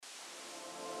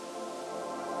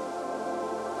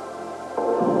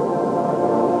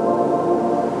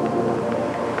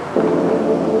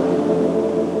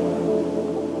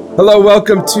Hello,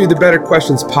 welcome to the Better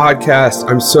Questions podcast.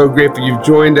 I'm so grateful you've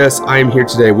joined us. I am here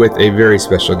today with a very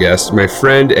special guest, my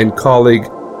friend and colleague,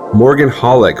 Morgan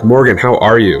Hollick. Morgan, how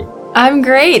are you? I'm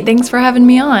great. Thanks for having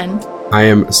me on. I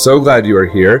am so glad you are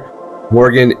here.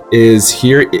 Morgan is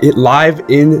here live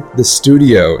in the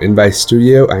studio. And by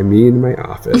studio, I mean my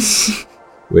office,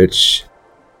 which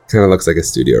kind of looks like a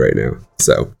studio right now.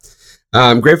 So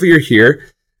I'm grateful you're here.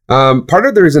 Part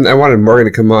of the reason I wanted Morgan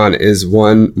to come on is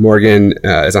one, Morgan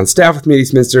is on staff with me at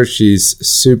Eastminster. She's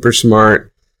super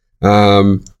smart.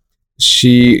 You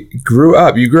grew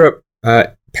up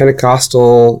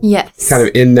Pentecostal, yes, kind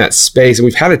of in that space. And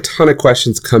we've had a ton of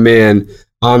questions come in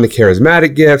on the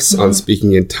charismatic gifts, on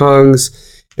speaking in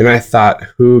tongues. And I thought,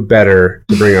 who better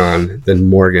to bring on than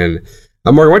Morgan?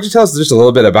 Morgan, why don't you tell us just a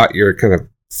little bit about your kind of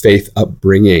faith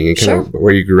upbringing and kind of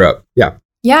where you grew up?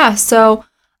 Yeah. So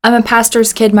I'm a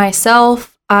pastor's kid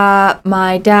myself.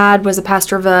 My dad was a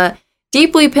pastor of a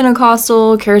deeply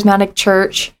Pentecostal, charismatic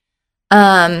church.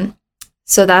 So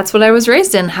that's what I was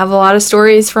raised in. Have a lot of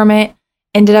stories from it.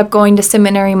 Ended up going to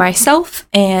seminary myself.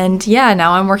 And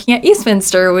now I'm working at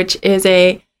Eastminster, which is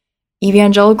a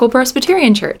evangelical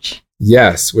Presbyterian church.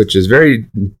 Yes, which is very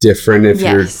different if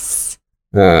you're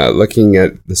looking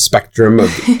at the spectrum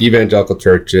of evangelical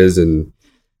churches, and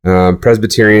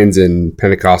Presbyterians and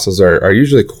Pentecostals are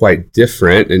usually quite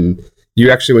different. And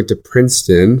you actually went to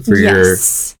Princeton for your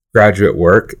graduate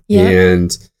work.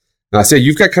 And so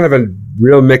you've got kind of a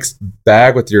real mixed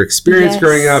bag with your experience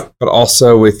growing up, but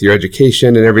also with your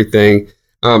education and everything.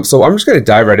 So I'm just going to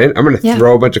dive right in. I'm going to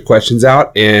throw a bunch of questions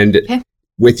out. And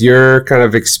with your kind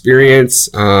of experience,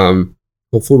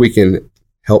 hopefully we can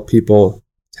help people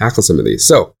tackle some of these.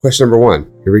 So question number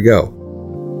one, here we go.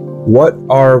 What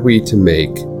are we to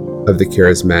make of the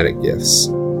charismatic gifts?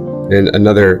 And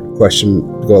another question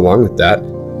to go along with that.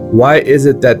 Why is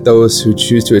it that those who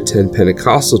choose to attend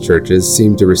Pentecostal churches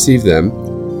seem to receive them,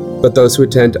 but those who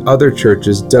attend other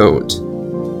churches don't?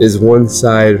 Is one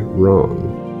side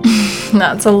wrong?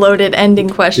 That's a loaded ending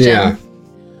question. Yeah.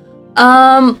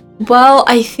 Well,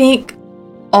 I think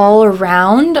all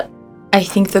around, I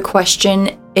think the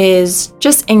question is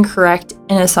just incorrect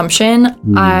in assumption.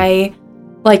 I,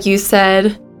 like you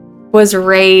said, was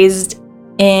raised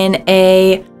in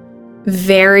a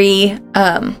very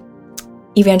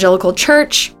evangelical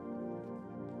church,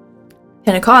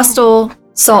 Pentecostal,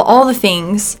 saw all the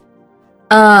things.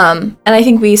 And I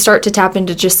think we start to tap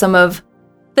into just some of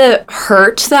the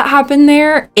hurt that happened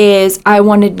there. Is I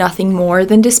wanted nothing more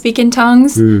than to speak in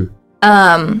tongues.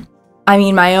 I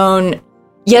mean,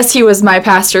 yes, he was my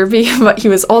pastor, but he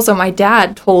was also my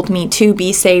dad told me to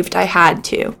be saved, I had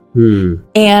to.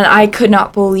 And I could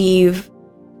not believe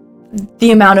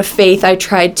the amount of faith I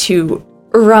tried to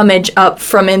rummage up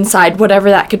from inside, whatever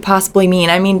that could possibly mean.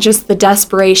 I mean, just the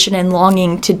desperation and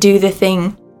longing to do the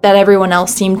thing that everyone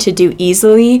else seemed to do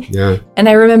easily. Yeah. And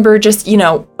I remember just,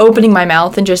 opening my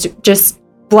mouth and just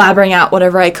blabbering out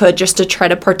whatever I could just to try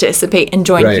to participate and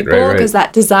join people, because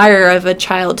that desire of a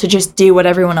child to just do what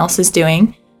everyone else is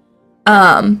doing.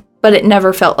 But it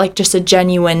never felt like just a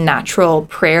genuine, natural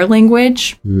prayer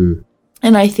language. And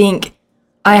I think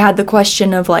I had the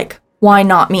question of why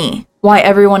not me? Why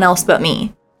everyone else but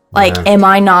me? Am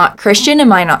I not Christian?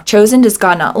 Am I not chosen? Does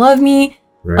God not love me?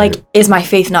 Is my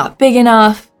faith not big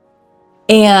enough?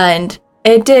 And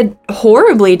it did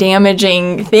horribly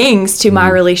damaging things to my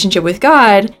relationship with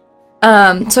God.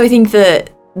 So I think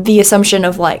the assumption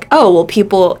of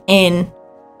people in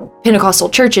Pentecostal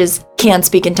churches can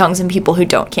speak in tongues and people who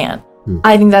don't can't.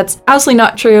 I think that's absolutely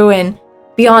not true. And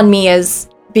beyond me is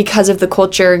because of the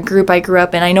culture and group I grew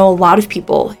up in. I know a lot of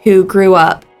people who grew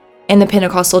up in the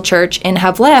Pentecostal church and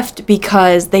have left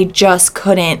because they just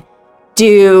couldn't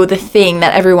do the thing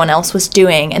that everyone else was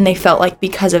doing. And they felt like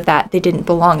because of that, they didn't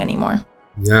belong anymore.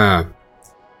 Yeah,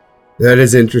 that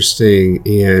is interesting.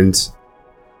 And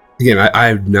again,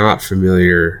 I'm not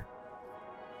familiar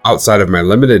outside of my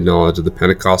limited knowledge of the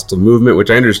Pentecostal movement,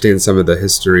 which I understand some of the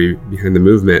history behind the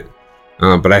movement,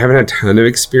 but I haven't had a ton of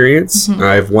experience.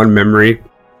 I have one memory.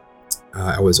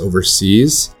 I was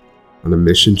overseas on a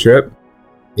mission trip,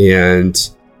 and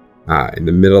in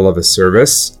the middle of a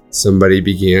service, somebody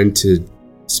began to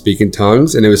speak in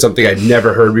tongues, and it was something I'd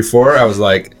never heard before. I was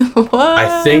like, what?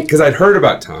 I think, because I'd heard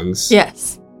about tongues.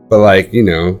 Yes. But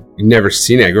you'd never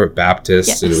seen it. I grew up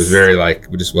Baptist, and it was very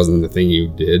it just wasn't the thing you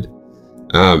did.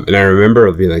 And I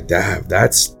remember being like,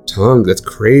 that's tongues, that's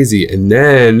crazy. And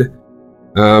then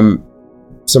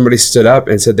somebody stood up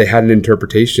and said they had an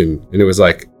interpretation, and it was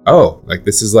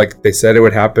this is they said it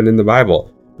would happen in the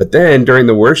Bible. But then during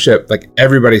the worship,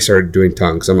 everybody started doing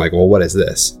tongues. I'm like, well, what is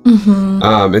this?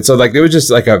 And so it was just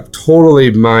a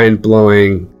totally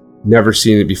mind-blowing never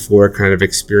seen it before kind of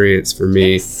experience for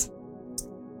me. Yes.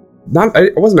 I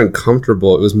wasn't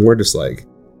uncomfortable. It was more just like,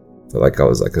 I felt like I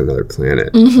was like on another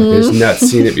planet. Mm-hmm. Like, I just not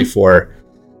seen it before.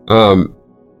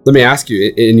 Let me ask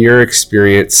you, in your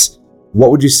experience,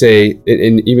 what would you say,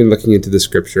 and even looking into the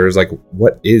scriptures, like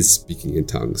what is speaking in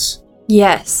tongues?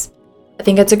 Yes, I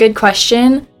think that's a good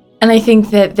question. And I think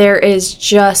that there is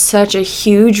just such a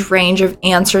huge range of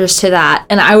answers to that.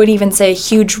 And I would even say a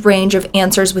huge range of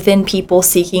answers within people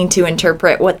seeking to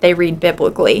interpret what they read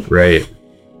biblically. Right.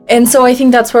 And so I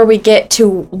think that's where we get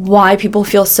to why people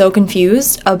feel so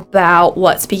confused about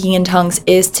what speaking in tongues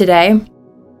is today.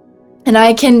 And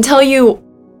I can tell you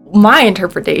my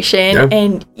interpretation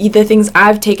and the things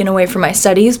I've taken away from my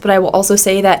studies, but I will also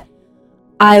say that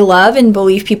I love and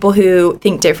believe people who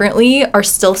think differently are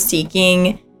still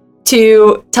seeking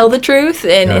to tell the truth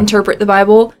and interpret the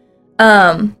Bible.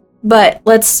 But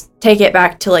let's take it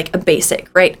back to like a basic,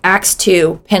 right? Acts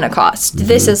 2, Pentecost. Mm-hmm.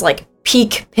 This is like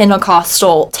peak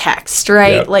Pentecostal text,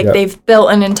 right? They've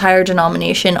built an entire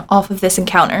denomination off of this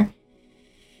encounter.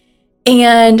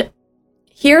 And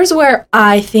here's where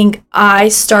I think I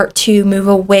start to move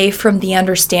away from the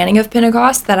understanding of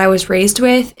Pentecost that I was raised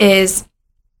with is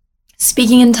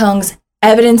speaking in tongues,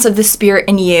 evidence of the Spirit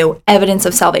in you, evidence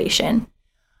of salvation.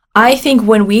 I think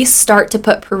when we start to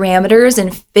put parameters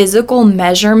and physical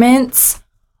measurements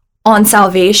on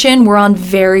salvation, we're on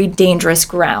very dangerous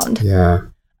ground. Yeah.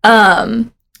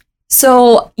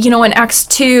 So, in Acts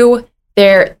 2,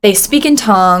 they speak in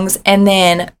tongues, and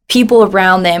then people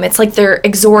around them, it's like they're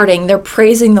exhorting, they're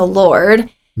praising the Lord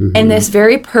in this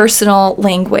very personal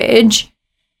language,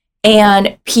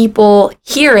 and people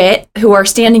hear it who are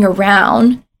standing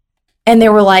around, and they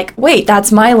were like, wait,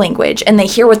 that's my language, and they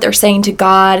hear what they're saying to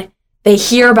God. They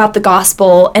hear about the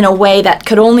gospel in a way that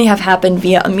could only have happened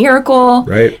via a miracle.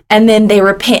 Right. And then they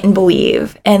repent and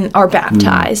believe and are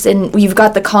baptized. And you've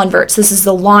got the converts. This is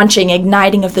the launching,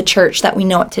 igniting of the church that we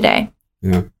know it today.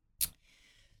 Yeah.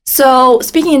 So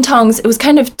speaking in tongues, it was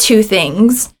kind of two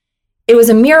things. It was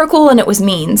a miracle and it was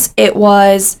means. It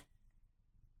was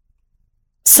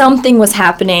something was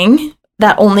happening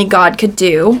that only God could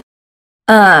do.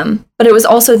 But it was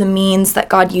also the means that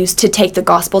God used to take the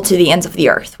gospel to the ends of the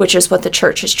earth, which is what the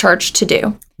church is charged to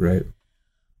do. Right.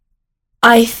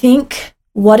 I think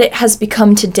what it has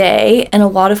become today in a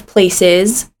lot of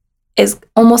places is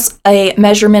almost a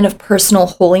measurement of personal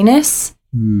holiness.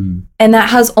 And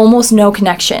that has almost no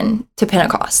connection to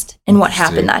Pentecost and what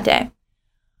happened that day.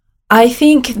 I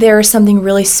think there's something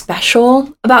really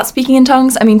special about speaking in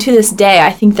tongues. I mean, to this day,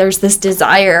 I think there's this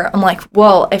desire. I'm like,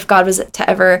 well, if God was to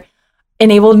ever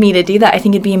enabled me to do that, I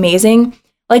think it'd be amazing.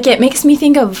 Like, it makes me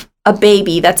think of a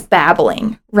baby that's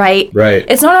babbling, right? Right.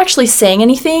 It's not actually saying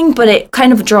anything, but it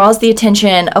kind of draws the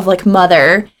attention of like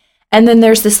mother. And then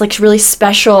there's this like really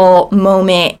special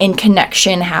moment in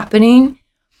connection happening.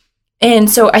 And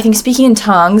so I think speaking in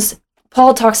tongues,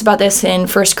 Paul talks about this in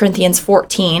 1 Corinthians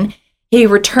 14. He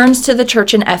returns to the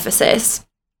church in Ephesus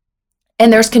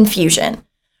and there's confusion,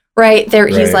 right?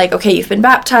 He's like, okay, you've been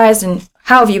baptized, and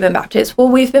how have you been baptized? Well,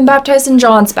 we've been baptized in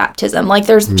John's baptism. Like,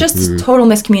 there's just this total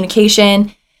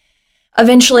miscommunication.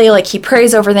 Eventually, like, he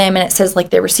prays over them, and it says, like,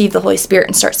 they receive the Holy Spirit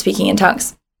and start speaking in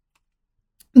tongues.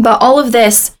 But all of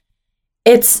this,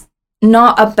 it's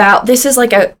not about, this is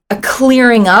like a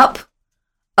clearing up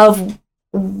of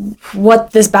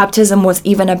what this baptism was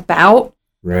even about.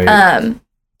 Right.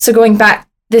 So going back,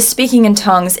 this speaking in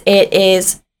tongues, it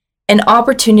is an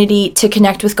opportunity to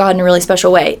connect with God in a really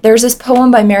special way. There's this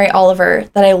poem by Mary Oliver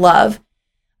that I love,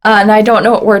 and I don't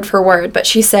know it word for word, but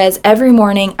she says, every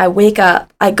morning I wake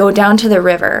up, I go down to the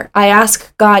river, I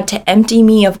ask God to empty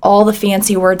me of all the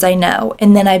fancy words I know,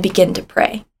 and then I begin to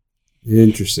pray.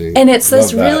 Interesting. And it's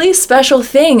this really special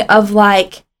thing of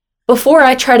like, before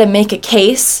I try to make a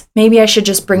case, maybe I should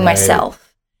just bring myself.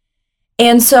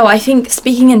 And so I think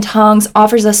speaking in tongues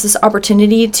offers us this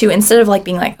opportunity to, instead of like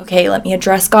being like, okay, let me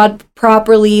address God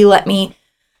properly, let me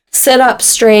sit up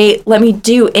straight, let me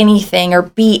do anything or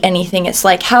be anything. It's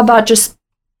like, how about just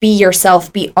be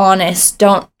yourself, be honest,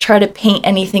 don't try to paint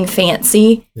anything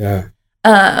fancy. Yeah.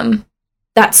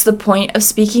 That's the point of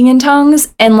speaking in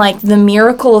tongues. And like the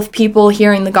miracle of people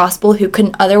hearing the gospel who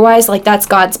couldn't otherwise, like that's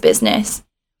God's business.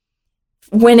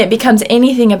 When it becomes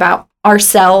anything about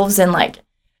ourselves and like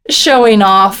showing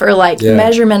off or like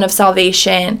measurement of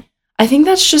salvation, I think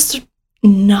that's just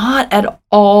not at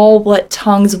all what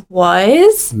tongues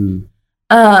was.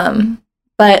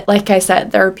 But like I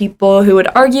said, there are people who would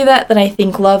argue that I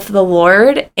think love the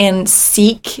Lord and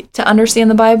seek to understand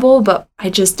the Bible, but I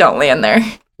just don't land there.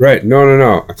 Right. No.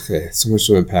 Okay. So much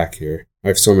to unpack here. I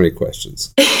have so many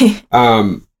questions.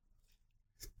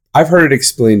 I've heard it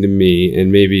explained to me,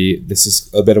 and maybe this is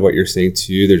a bit of what you're saying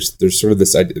too. There's sort of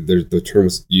this idea, the term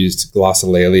was used,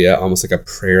 glossolalia, almost like a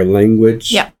prayer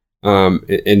language. Yeah.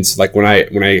 And so like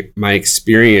my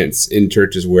experience in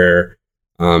churches where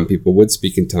people would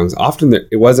speak in tongues, often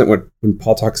it wasn't when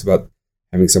Paul talks about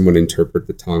having someone interpret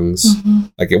the tongues,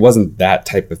 like it wasn't that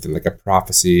type of thing, like a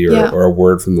prophecy or a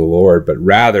word from the Lord, but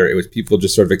rather it was people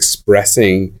just sort of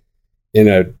expressing in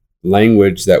a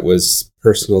language that was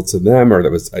personal to them, or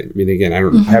that was, I mean, again, I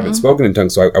haven't spoken in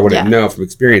tongues, so I wouldn't know from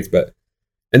experience,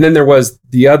 and then there was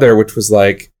the other, which was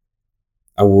like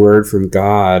a word from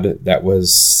God there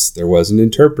was an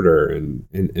interpreter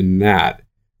and that.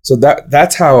 So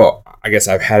that's how I guess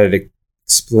I've had it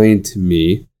explained to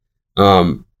me.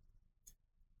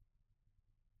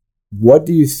 What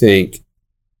do you think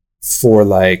for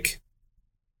like,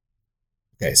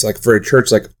 okay, so like for a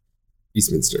church like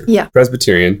Eastminster,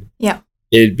 Presbyterian,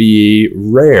 it'd be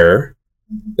rare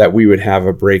that we would have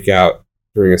a breakout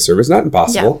during a service, not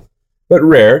impossible, but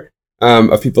rare,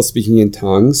 of people speaking in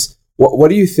tongues. What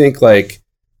do you think, like,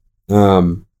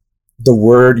 what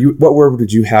word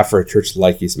would you have for a church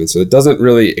like Eastminster that doesn't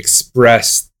really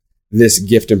express this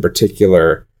gift in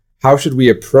particular? How should we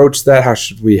approach that? How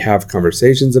should we have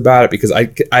conversations about it? Because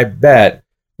I bet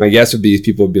my guess would be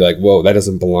people would be like, whoa, that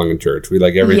doesn't belong in church. We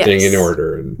like everything in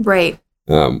order. And, right.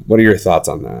 What are your thoughts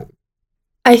on that?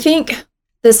 I think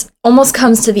this almost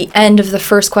comes to the end of the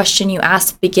first question you asked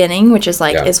at the beginning, which is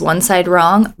like, is one side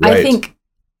wrong? Right. I think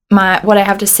what I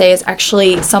have to say is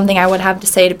actually something I would have to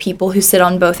say to people who sit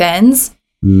on both ends.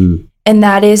 And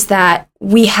that is that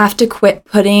we have to quit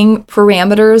putting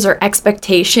parameters or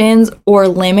expectations or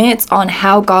limits on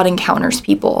how God encounters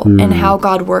people and how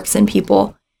God works in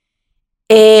people.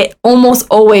 It almost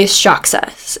always shocks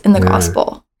us in the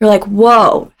gospel. You're like,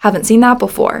 whoa, haven't seen that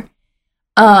before.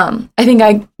 I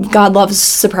think God loves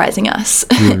surprising us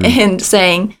and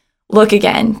saying, look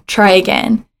again, try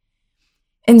again.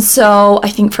 And so I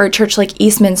think for a church like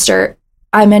Eastminster,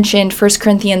 I mentioned 1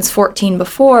 Corinthians 14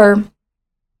 before.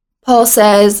 Paul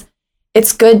says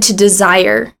it's good to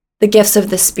desire the gifts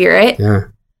of the Spirit.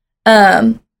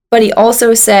 But he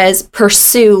also says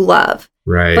pursue love.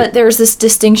 Right. But there's this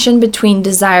distinction between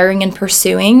desiring and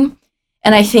pursuing.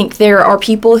 And I think there are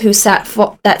people who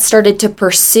that started to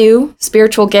pursue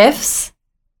spiritual gifts,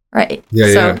 right?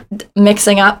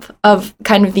 Mixing up of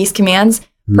kind of these commands,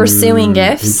 pursuing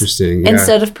gifts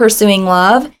instead of pursuing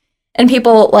love. And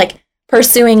people like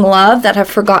pursuing love that have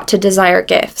forgot to desire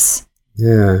gifts.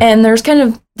 Yeah. And there's kind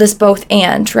of this both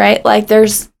and, right? Like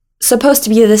there's supposed to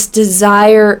be this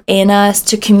desire in us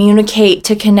to communicate,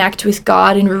 to connect with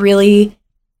God in really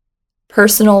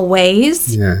personal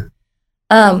ways. Yeah.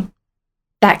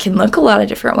 That can look a lot of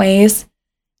different ways.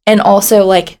 And also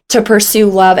like to pursue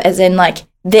love as in like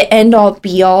the end all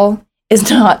be all is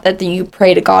not that you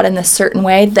pray to God in this certain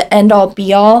way. The end all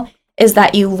be all is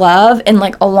that you love and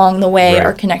like along the way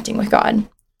are connecting with God.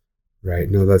 Right.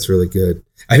 No, that's really good.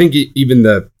 I think even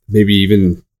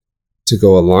to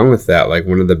go along with that, like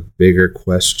one of the bigger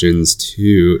questions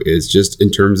too is just in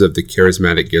terms of the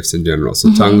charismatic gifts in general.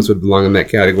 So tongues would belong in that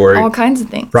category. All kinds of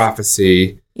things.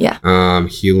 Prophecy. Yeah.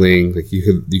 Healing. Like you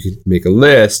could make a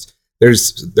list. There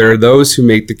are those who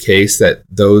make the case that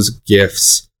those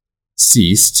gifts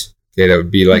ceased. Okay, that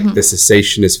would be like the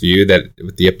cessationist view that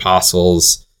with the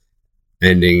apostles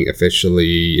ending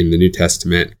officially in the New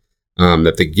Testament,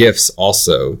 that the gifts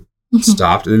also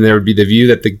stopped. And then there would be the view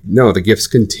that the gifts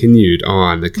continued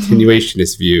on, the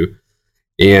continuationist view.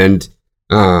 And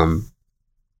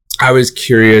I was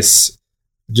curious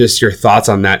just your thoughts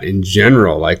on that in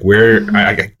general, like where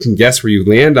I can guess where you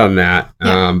land on that.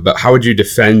 But how would you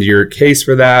defend your case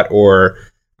for that? Or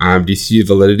do you see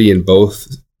validity in both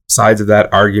sides of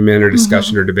that argument or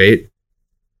discussion or debate?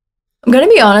 I'm going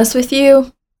to be honest with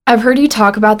you. I've heard you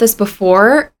talk about this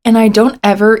before, and I don't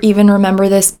ever even remember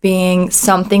this being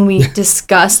something we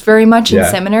discussed very much in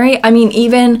seminary. I mean,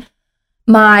 even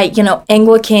my,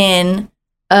 Anglican,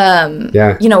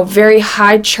 very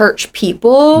high church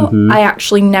people, I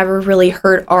actually never really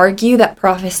heard argue that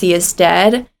prophecy is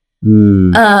dead.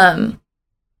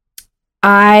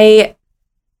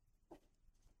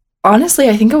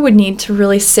 I think I would need to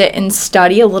really sit and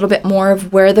study a little bit more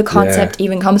of where the concept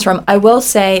even comes from. I will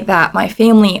say that my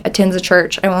family attends a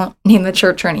church. I won't name the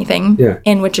church or anything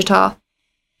in Wichita.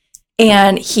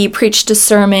 And he preached a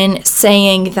sermon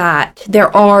saying that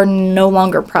there are no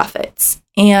longer prophets.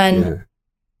 And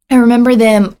I remember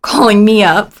them calling me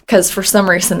up because for some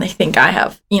reason they think I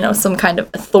have, some kind of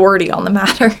authority on the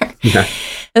matter.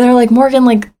 And they're like, Morgan,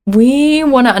 like, we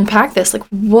want to unpack this. Like,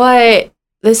 what?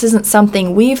 This isn't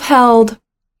something we've held.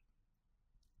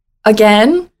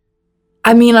 Again,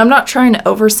 I mean, I'm not trying to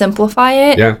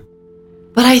oversimplify it. Yeah.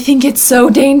 But I think it's so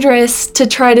dangerous to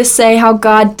try to say how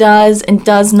God does and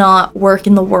does not work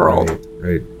in the world.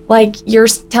 Right. Like, you're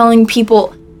telling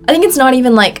people, I think it's not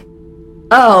even like,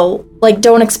 oh, like,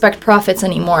 don't expect prophets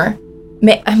anymore.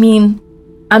 I mean,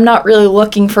 I'm not really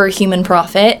looking for a human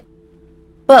prophet.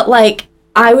 But, like,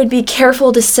 I would be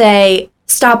careful to say,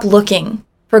 stop looking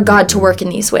for God to work in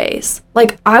these ways.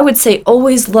 Like, I would say,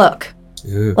 always look.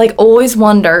 Yeah. Like, always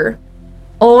wonder.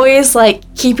 Always,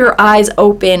 like, keep your eyes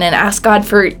open and ask God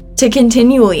to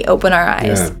continually open our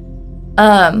eyes.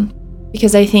 Yeah.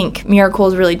 Because I think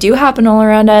miracles really do happen all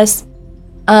around us.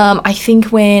 I think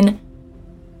when...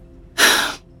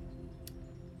 I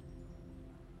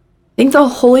think the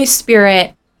Holy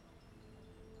Spirit,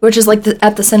 which is, like,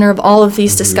 at the center of all of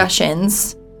these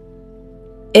discussions,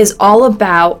 is all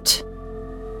about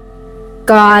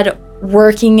God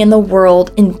working in the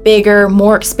world in bigger,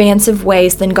 more expansive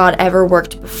ways than God ever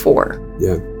worked before.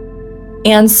 Yeah.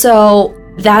 And so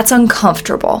that's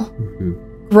uncomfortable.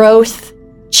 Mm-hmm. Growth,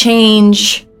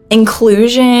 change,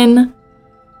 inclusion,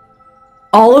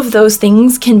 all of those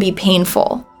things can be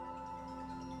painful.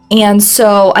 And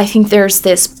so I think there's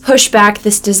this pushback,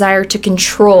 this desire to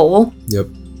control,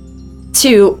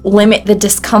 to limit the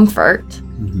discomfort.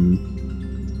 Mm-hmm.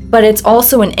 But it's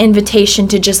also an invitation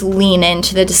to just lean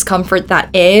into the discomfort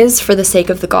that is for the sake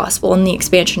of the gospel and the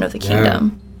expansion of the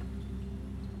kingdom.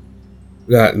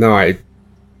 Yeah.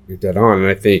 You're dead on. And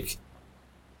I think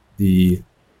the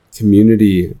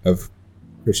community of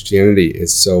Christianity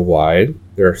is so wide.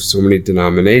 There are so many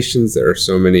denominations. There are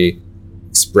so many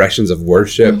expressions of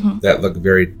worship that look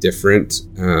very different.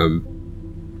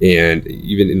 And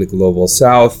even in the global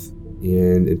South,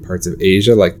 and in parts of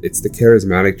Asia, like, it's the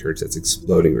charismatic church that's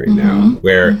exploding right now,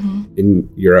 where in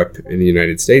Europe and the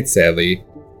United States, sadly,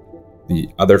 the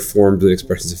other forms and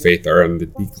expressions of faith are on the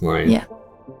decline. Yeah.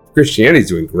 Christianity's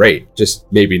doing great,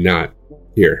 just maybe not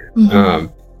here. And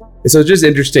so it's just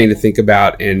interesting to think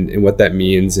about and what that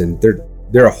means. And there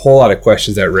are a whole lot of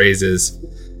questions that raises.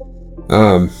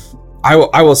 I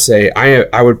will say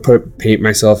I would paint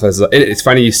myself as, and it's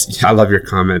funny. I love your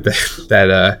comment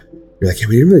that you're like, yeah,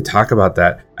 we didn't really talk about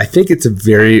that. I think it's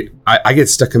I get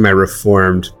stuck in my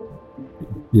Reformed,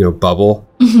 bubble.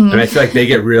 And I feel like they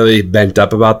get really bent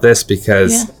up about this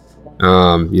because,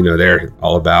 they're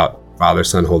all about Father,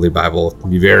 Son, Holy Bible. It can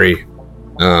be very,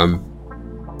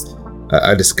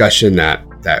 a discussion that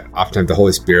oftentimes the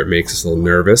Holy Spirit makes us a little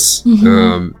nervous.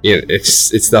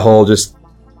 It's the whole, just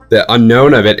the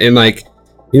unknown of it. And like,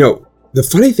 the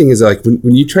funny thing is, like,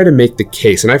 when you try to make the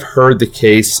case, and I've heard the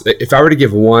case, if I were to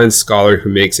give one scholar who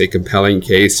makes a compelling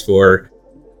case for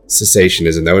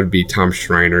cessationism, that would be Tom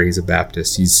Schreiner. He's a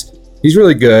Baptist. He's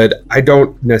really good. I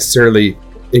don't necessarily,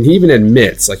 and he even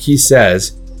admits, like, he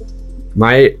says,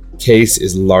 my case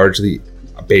is largely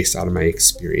based out of my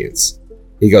experience.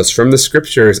 He goes, from the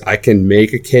scriptures, I can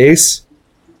make a case,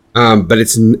 but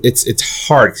it's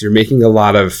hard because you're making a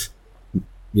lot of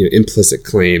implicit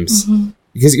claims.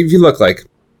 Because if you look, like,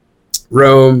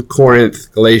 Rome,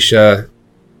 Corinth, Galatia,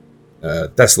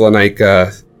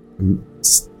 Thessalonica,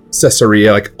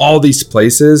 Caesarea, like, all these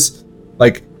places,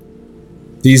 like,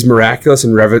 these miraculous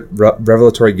and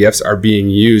revelatory gifts are being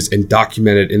used and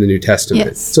documented in the New Testament.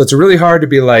 Yes. So it's really hard to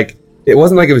be like, it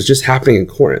wasn't like it was just happening in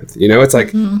Corinth. It's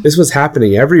like, this was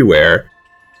happening everywhere.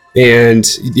 And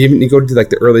even you go to, like,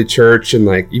 the early church, and,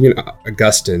 like, even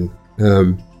Augustine,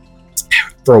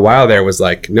 for a while there was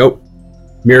like, nope.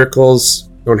 Miracles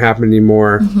don't happen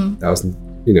anymore. That was,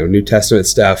 New Testament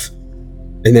stuff.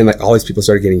 And then, like, all these people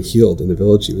started getting healed in the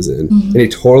village he was in. And he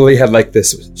totally had, like,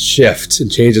 this shift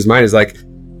and changed his mind. It's like,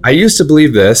 I used to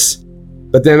believe this,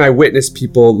 but then I witnessed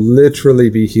people literally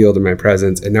be healed in my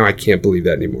presence, and now I can't believe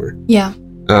that anymore. Yeah.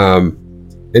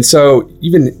 And so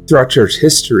even throughout church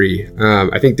history,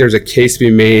 I think there's a case to be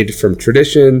made from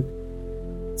tradition,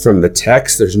 from the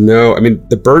text.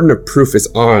 The burden of proof is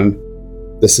on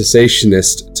the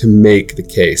cessationist to make the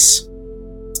case.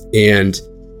 And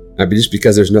just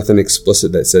because there's nothing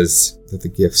explicit that says that the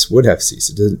gifts would have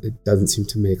ceased, it doesn't seem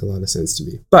to make a lot of sense to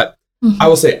me. But I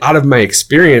will say, out of my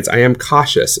experience, I am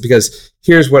cautious, because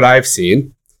here's what I've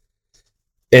seen.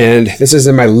 And this is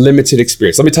in my limited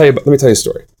experience. Let me tell you a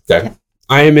story. Okay.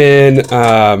 I am in,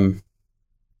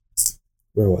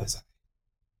 where was I?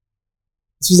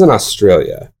 This was in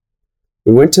Australia.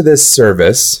 We went to this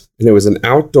service, and it was an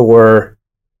outdoor,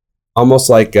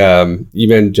 almost like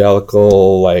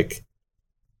evangelical, like,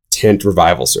 tent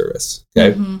revival service.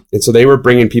 Okay. And so they were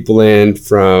bringing people in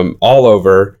from all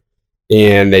over,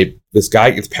 and this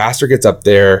pastor gets up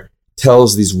there,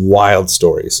 tells these wild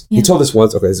stories. Yeah. He told this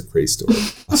once. Okay, this is a crazy story.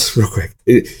 Real quick.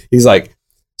 He's like,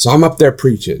 So I'm up there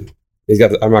preaching.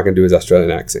 I'm not going to do his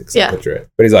Australian accent. Yeah. Picture it.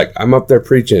 But he's like, I'm up there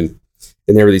preaching.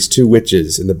 And there were these two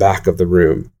witches in the back of the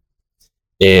room.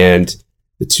 And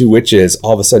the two witches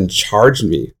all of a sudden charged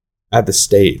me at the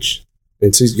stage.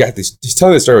 And so he's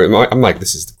telling the story. I'm like,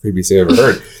 this is the creepiest thing I've ever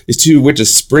heard. These two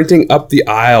witches sprinting up the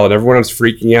aisle and everyone was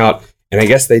freaking out. And I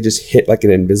guess they just hit like an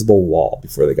invisible wall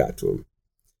before they got to him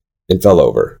and fell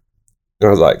over. And I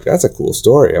was like, that's a cool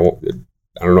story.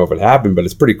 I don't know if it happened, but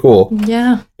it's pretty cool.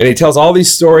 Yeah. And he tells all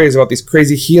these stories about these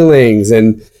crazy healings.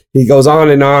 And he goes on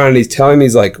and he's telling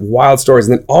these like wild stories.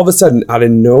 And then all of a sudden, out of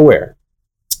nowhere,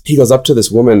 he goes up to this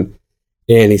woman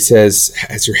and he says,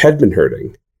 has your head been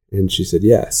hurting? And she said,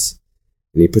 yes.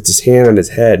 And he puts his hand on his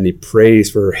head and he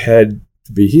prays for her head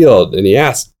to be healed. And he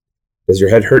asked, does your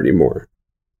head hurt anymore?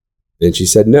 And she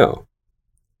said, no.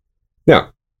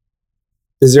 Now,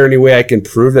 is there any way I can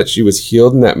prove that she was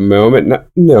healed in that moment?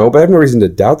 No, but I have no reason to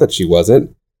doubt that she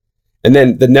wasn't. And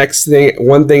then the next thing,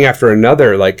 one thing after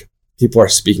another, like people are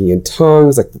speaking in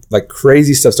tongues, like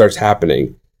crazy stuff starts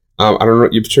happening. I don't know,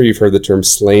 I'm sure you've heard the term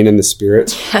slain in the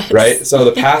spirit, yes. Right? So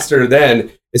the pastor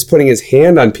then is putting his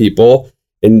hand on people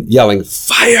and yelling,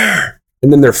 fire!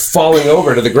 And then they're falling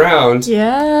over to the ground.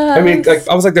 Yeah. I mean, like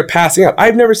I was like, they're passing out.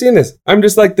 I've never seen this. I'm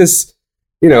just like this,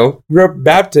 grew up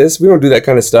Baptist. We don't do that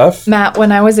kind of stuff. Matt,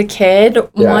 when I was a kid,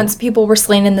 once people were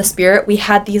slain in the spirit, we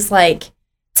had these like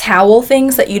towel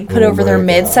things that you'd put over their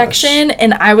midsection,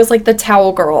 and I was like the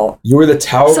towel girl. You were the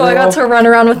towel girl? So I got to run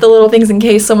around with the little things in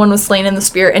case someone was slain in the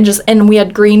spirit, and we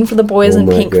had green for the boys and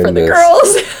pink for the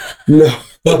girls. No.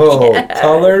 Oh, yeah.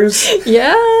 Colors?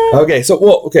 Yeah. Okay,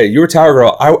 you were tower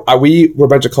girl. We were a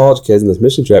bunch of college kids in this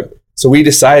mission trip, so we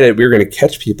decided we were going to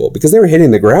catch people because they were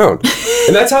hitting the ground.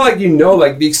 And that's how,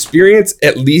 the experience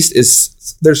at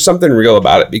least there's something real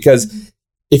about it. Because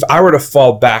if I were to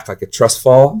fall back like a trust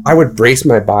fall, I would brace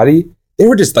my body. They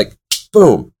were just like,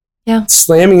 boom. Yeah.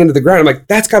 Slamming into the ground. I'm like,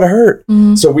 that's gotta hurt.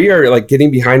 Mm-hmm. So we are like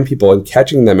getting behind people and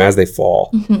catching them as they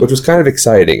fall, which was kind of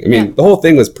exciting. I mean, the whole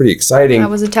thing was pretty exciting. I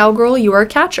was a towel girl. You were a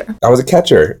catcher. I was a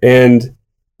catcher. And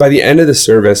by the end of the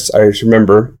service, I just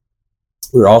remember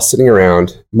we were all sitting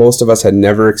around. Most of us had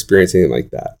never experienced anything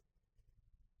like that,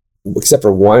 except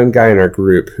for one guy in our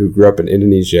group who grew up in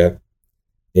Indonesia.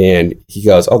 And he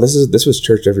goes, oh, this was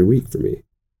church every week for me.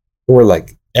 And we're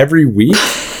like, every week?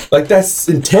 Like, that's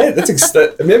intense.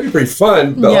 That'd be pretty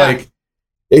fun, but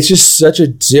it's just such a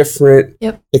different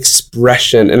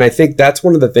expression. And I think that's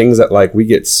one of the things that we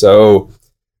get so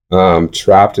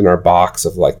trapped in our box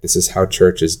of this is how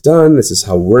church is done. This is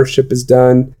how worship is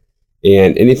done.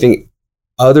 And anything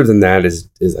other than that is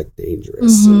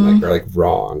dangerous and or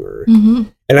wrong.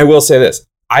 And I will say this,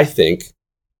 I think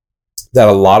that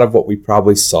a lot of what we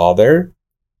probably saw there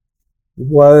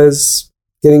was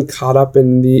getting caught up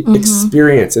in the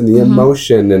experience and the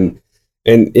emotion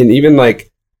and even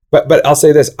but I'll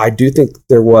say this, I do think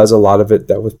there was a lot of it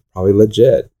that was probably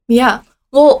legit. Yeah.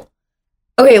 Well,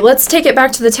 okay, let's take it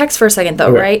back to the text for a second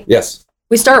though, right? Yes.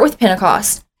 We start with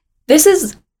Pentecost. This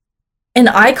is an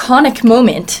iconic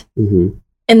moment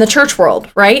in the church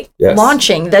world, right? Yes.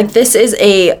 Launching. This is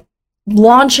a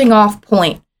launching off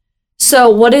point. So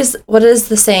what is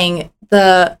the saying?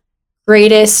 The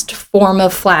greatest form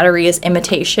of flattery is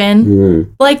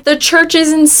imitation. The church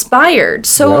is inspired.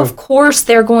 So of course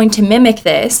they're going to mimic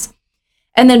this.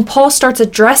 And then Paul starts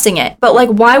addressing it. But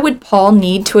why would Paul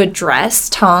need to address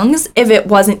tongues if it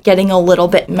wasn't getting a little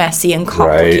bit messy and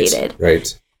complicated?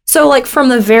 Right. So from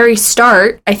the very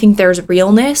start, I think there's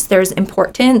realness, there's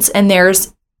importance, and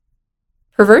there's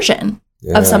perversion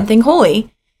of something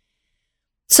holy.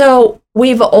 So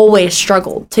we've always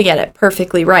struggled to get it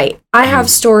perfectly right. I have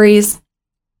stories.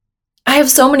 I have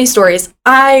so many stories.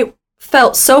 I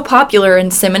felt so popular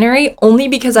in seminary only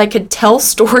because I could tell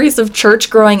stories of church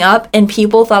growing up and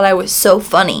people thought I was so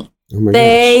funny.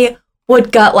 They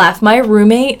would gut laugh. My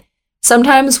roommate,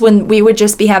 sometimes when we would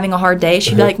just be having a hard day,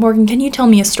 she'd be like, Morgan, can you tell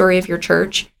me a story of your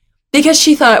church? Because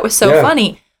she thought it was so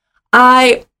funny.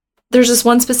 There's this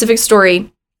one specific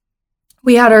story.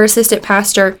 We had our assistant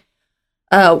pastor,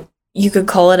 you could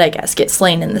call it, I guess, get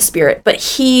slain in the spirit. But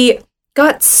he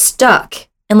got stuck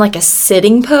in a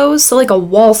sitting pose. So a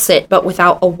wall sit, but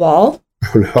without a wall.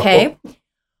 Oh, no. Okay.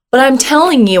 But I'm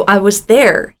telling you, I was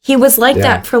there. He was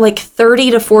that for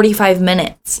 30 to 45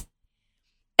 minutes.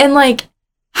 And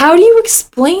how do you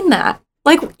explain that?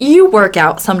 You work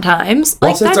out sometimes.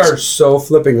 Wall sits are so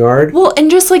flipping hard. Well,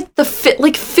 and just the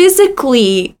fit,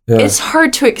 physically, it's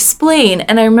hard to explain.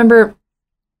 And I remember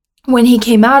when he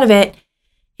came out of it,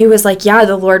 he was yeah,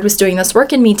 the Lord was doing this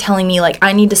work in me, telling me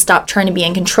I need to stop trying to be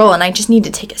in control and I just need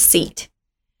to take a seat.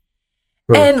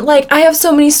 And I have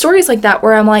so many stories like that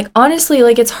where I'm honestly,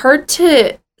 it's hard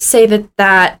to say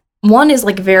that one is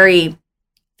like very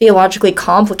theologically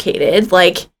complicated.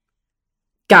 Like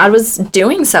God was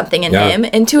doing something in him.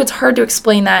 And two, it's hard to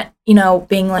explain that, you know,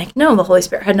 being like, no, the Holy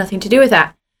Spirit had nothing to do with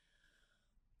that.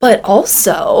 But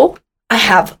also, I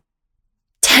have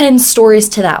 10 stories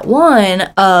to that one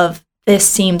of this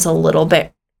seems a little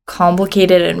bit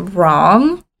complicated and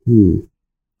wrong.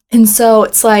 And so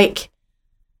it's like,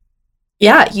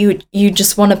 yeah, you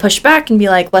just want to push back and be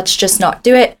like, let's just not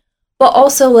do it. But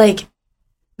also, like,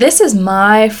 this is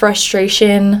my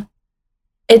frustration.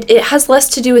 It has less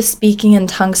to do with speaking in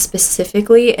tongues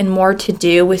specifically and more to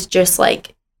do with just,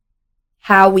 like,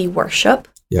 how we worship.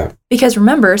 Yeah. Because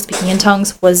remember, speaking in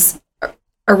tongues was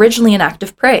originally an act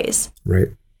of praise. Right.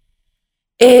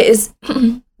 It is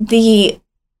the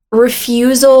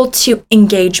refusal to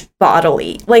engage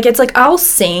bodily. Like, it's like, I'll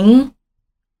sing,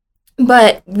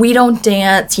 but we don't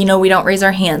dance, you know, we don't raise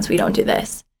our hands, we don't do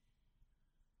this.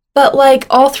 But, like,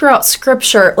 all throughout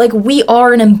scripture, like, we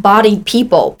are an embodied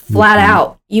people, flat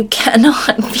out. You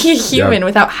cannot be a human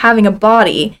without having a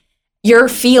body. Your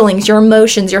feelings, your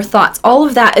emotions, your thoughts, all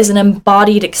of that is an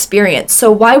embodied experience. So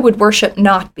why would worship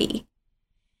not be?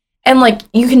 And, like,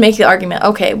 you can make the argument,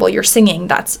 okay, well, you're singing,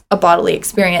 that's a bodily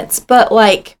experience. But,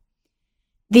 like,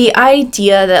 the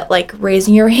idea that, like,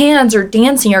 raising your hands or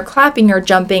dancing or clapping or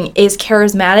jumping is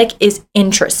charismatic is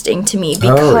interesting to me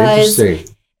because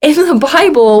in the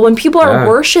Bible, when people are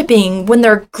worshiping, when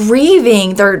they're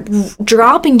grieving, they're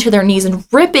dropping to their knees and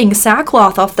ripping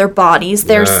sackcloth off their bodies.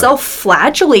 They're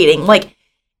self-flagellating. Like,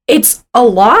 it's a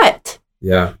lot.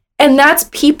 Yeah. And that's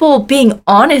people being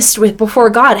honest with before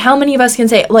God. How many of us can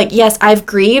say, like, yes, I've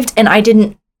grieved and I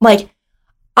didn't, like,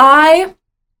 I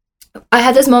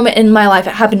had this moment in my life,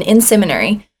 it happened in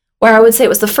seminary, where I would say it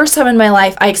was the first time in my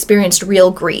life I experienced real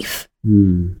grief.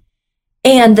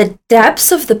 And the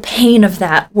depths of the pain of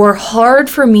that were hard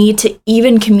for me to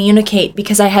even communicate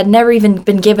because I had never even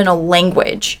been given a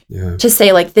language to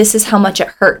say, like, this is how much it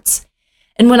hurts.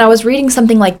 And when I was reading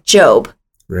something like Job,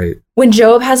 when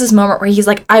Job has this moment where he's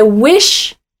like, I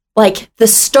wish, like, the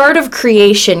start of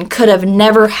creation could have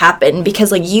never happened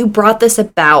because, like, you brought this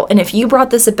about. And if you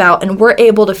brought this about and we're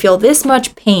able to feel this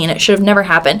much pain, it should have never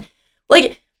happened.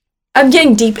 Like, I'm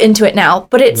getting deep into it now,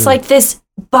 but it's like this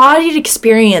bodied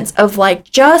experience of, like,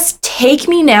 just take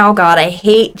me now, God, I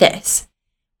hate this.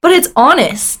 But it's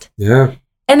honest. Yeah.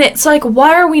 And it's like,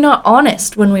 why are we not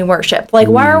honest when we worship? Like,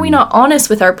 why are we not honest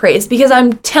with our praise? Because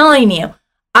I'm telling you,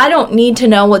 I don't need to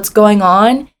know what's going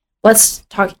on. Let's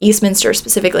talk Eastminster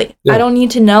specifically. I don't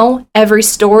need to know every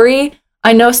story.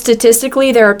 I know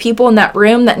statistically there are people in that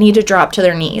room that need to drop to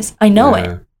their knees. I know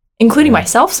it, including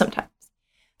myself sometimes.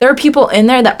 There are people in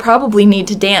there that probably need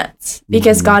to dance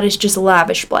because God has just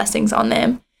lavished blessings on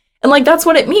them. And, like, that's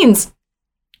what it means.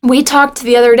 We talked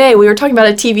the other day, we were talking about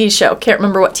a TV show. Can't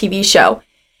remember what TV show.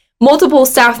 Multiple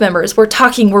staff members were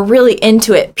talking. We're really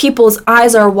into it. People's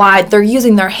eyes are wide. They're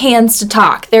using their hands to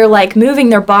talk. They're, like, moving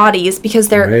their bodies because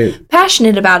they're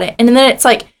passionate about it. And then it's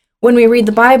like, when we read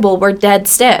the Bible, we're dead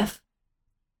stiff.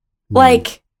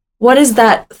 Like, what does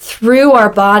that through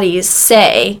our bodies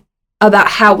say about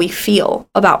how we feel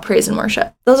about praise and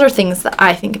worship? Those are things that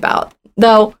I think about,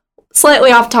 though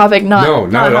slightly off topic,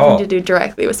 not having all to do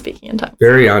directly with speaking in tongues.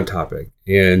 Very on topic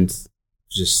and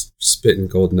just spitting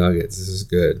gold nuggets. This is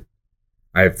good.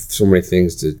 I have so many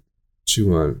things to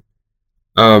chew on.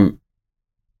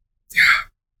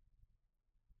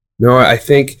 No, I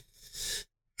think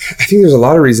there's a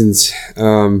lot of reasons.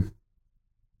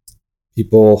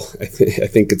 People, I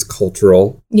think it's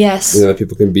cultural. Yes. You know,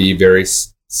 people can be very,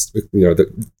 you know,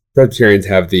 the Presbyterians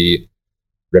have the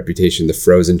reputation, the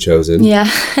frozen chosen. Yeah.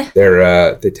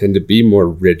 They tend to be more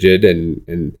rigid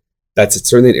and that's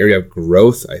certainly an area of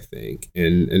growth, I think,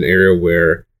 and an area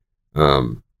where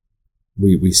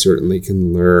we certainly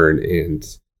can learn. And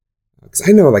because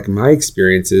I know, like, my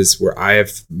experiences where I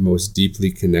have most deeply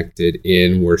connected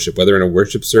in worship, whether in a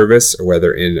worship service or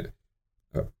whether in,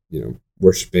 you know,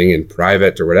 worshiping in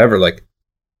private or whatever, like,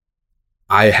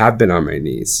 I have been on my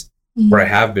knees, where I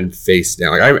have been face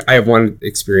down. Like, I have one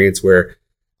experience where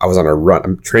I was on a run.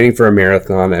 I'm training for a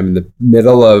marathon. I'm in the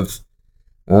middle of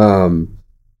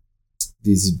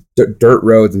these dirt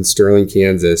roads in Sterling,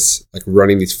 Kansas, like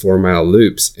running these 4-mile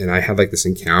loops. And I had like this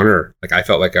encounter. Like, I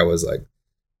felt like I was like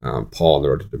Paul on the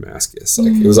road to Damascus.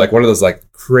 Like, it was like one of those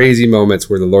like crazy moments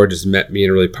where the Lord just met me in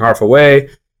a really powerful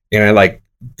way. And I like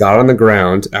got on the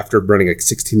ground after running like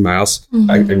 16 miles.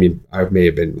 I mean, I may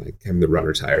have been like having the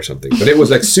runner's high or something, but it was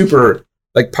like super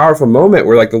like powerful moment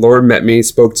where like the Lord met me,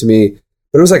 spoke to me,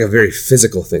 but it was like a very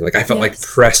physical thing. Like, I felt like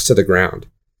pressed to the ground.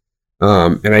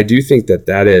 And I do think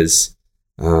that is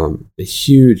a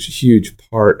huge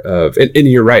part of, and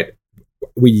you're right,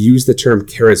 we use the term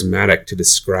charismatic to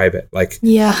describe it. Like,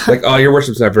 oh, your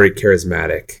worship's not very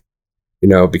charismatic,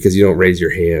 because you don't raise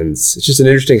your hands. It's just an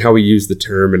interesting how we use the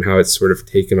term and how it's sort of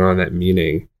taken on that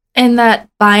meaning. And that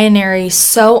binary is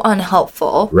so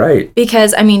unhelpful. Right.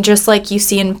 Because, just like you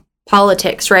see in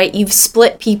politics, right? You've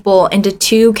split people into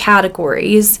two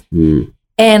categories.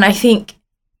 And I think,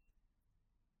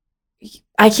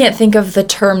 I can't think of the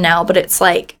term now, but it's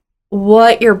like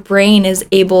what your brain is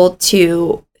able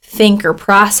to think or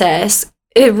process,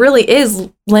 it really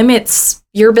limits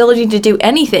your ability to do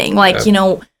anything. Like,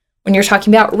 when you're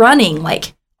talking about running,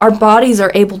 like our bodies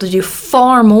are able to do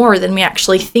far more than we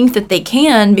actually think that they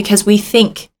can, because we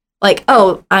think like,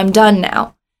 oh, I'm done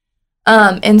now.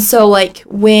 And so like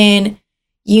when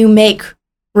you make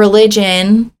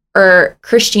religion or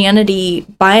Christianity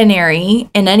binary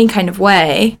in any kind of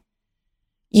way,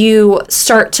 you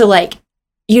start to like,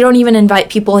 you don't even invite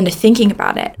people into thinking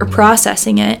about it or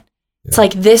processing it. It's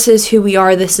like, this is who we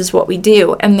are, this is what we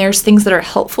do. And there's things that are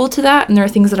helpful to that, and there are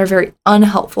things that are very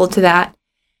unhelpful to that.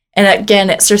 And again,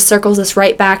 it just circles us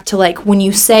right back to like, when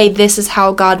you say this is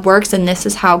how God works and this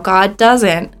is how God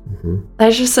doesn't,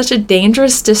 that's just such a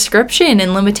dangerous description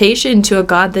and limitation to a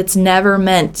God that's never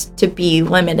meant to be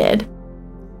limited.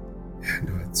 Yeah,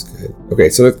 no, that's good. Okay,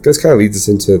 so this kind of leads us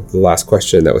into the last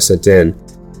question that was sent in.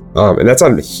 And that's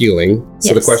on healing.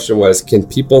 So the question was, can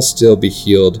people still be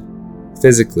healed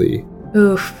physically?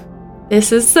 Oof.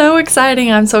 This is so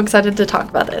exciting. I'm so excited to talk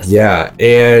about this. Yeah,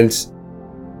 and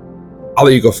I'll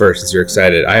let you go first since you're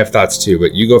excited. I have thoughts too,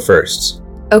 but you go first.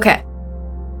 Okay.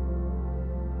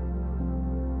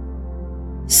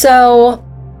 So,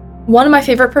 one of my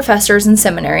favorite professors in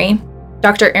seminary,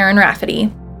 Dr. Erin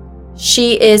Rafferty,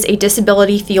 she is a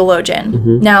disability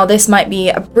theologian. Now, this might be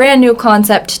a brand new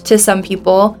concept to some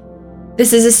people.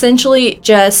 This is essentially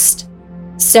just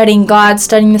studying God,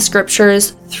 studying the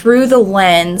scriptures through the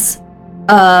lens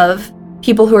of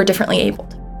people who are differently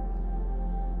abled.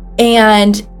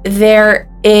 And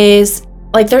there's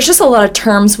just a lot of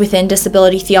terms within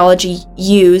disability theology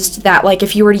used that, like,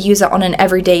 if you were to use it on an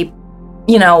everyday,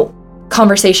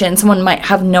 conversation, someone might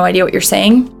have no idea what you're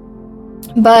saying.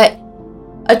 But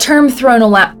a term thrown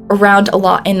around a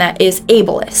lot in that is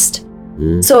ableist.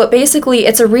 So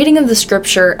it's a reading of the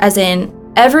scripture as in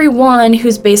everyone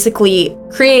who's basically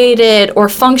created or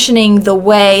functioning the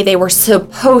way they were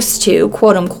supposed to,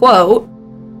 quote unquote.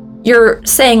 You're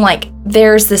saying like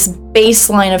there's this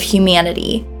baseline of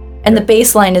humanity, and the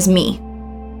baseline is me.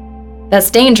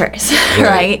 That's dangerous,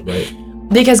 right?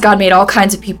 Because God made all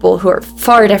kinds of people who are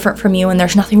far different from you, and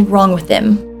there's nothing wrong with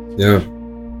them. Yeah.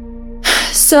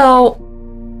 So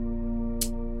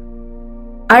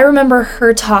I remember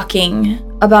her talking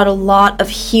about a lot of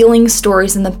healing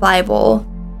stories in the Bible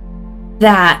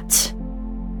that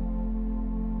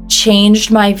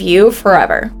changed my view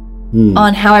forever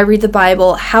on how I read the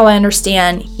Bible, how I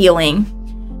understand healing.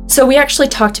 So we actually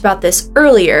talked about this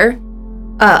earlier.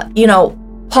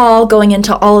 Paul going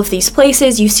into all of these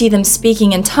places, you see them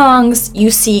speaking in tongues, you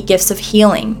see gifts of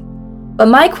healing. But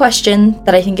my question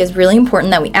that I think is really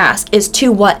important that we ask is,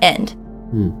 to what end?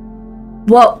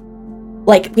 Well,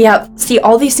 like, we see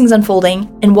all these things unfolding,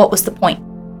 and what was the point?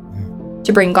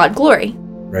 To bring God glory.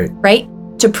 Right?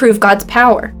 To prove God's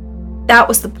power. That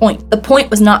was the point. The point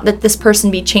was not that this person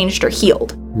be changed or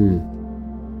healed.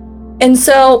 And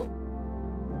so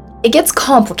it gets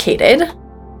complicated,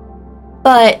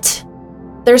 but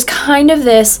there's kind of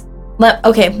this,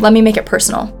 let me make it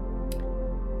personal.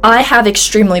 I have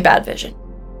extremely bad vision.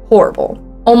 Horrible.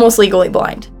 Almost legally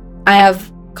blind. I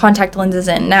have contact lenses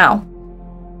in now.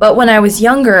 But when I was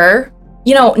younger,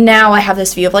 now I have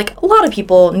this view of like, a lot of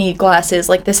people need glasses,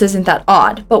 like this isn't that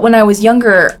odd. But when I was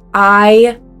younger,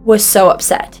 I was so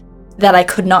upset that I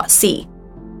could not see.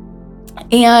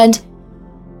 And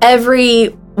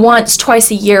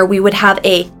twice a year, we would have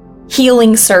a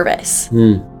healing service.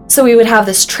 So we would have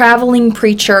this traveling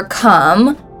preacher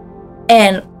come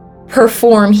and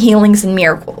perform healings and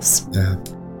miracles. Yeah.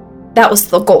 That was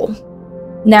the goal.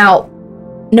 Now,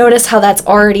 notice how that's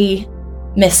already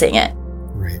missing it.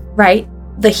 Right?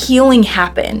 The healing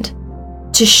happened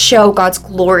to show God's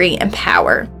glory and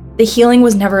power. The healing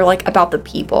was never like about the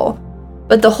people.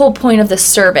 But the whole point of this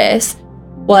service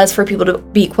was for people to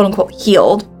be quote unquote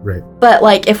healed. Right. But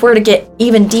like, if we're to get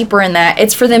even deeper in that,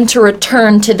 it's for them to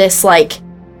return to this, like,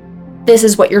 this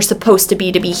is what you're supposed to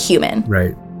be human.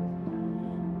 Right.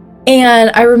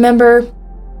 And I remember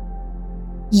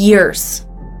years,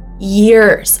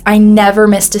 I never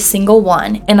missed a single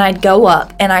one. And I'd go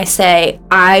up and I say,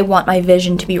 I want my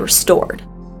vision to be restored.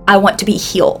 I want to be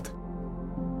healed.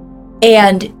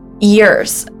 And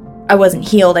years, I wasn't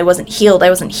healed.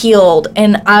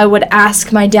 And I would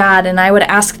ask my dad, and I would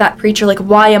ask that preacher, like,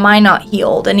 why am I not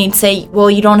healed? And he'd say, well,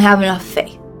 you don't have enough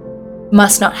faith.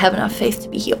 Must not have enough faith to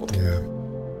be healed. Yeah.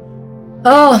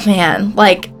 Oh, man.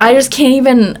 Like, I just can't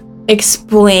even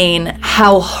explain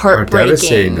how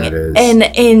heartbreaking that is.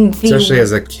 And especially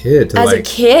as a kid to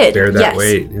bear that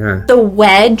weight. Yeah. The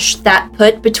wedge that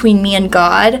put between me and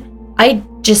God, I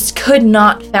just could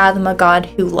not fathom a God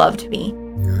who loved me.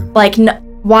 Yeah. Like,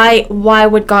 why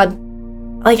would God,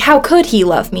 like, how could he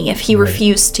love me if he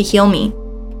refused to heal me?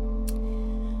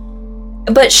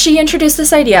 But she introduced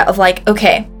this idea of, like,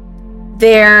 okay,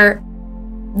 the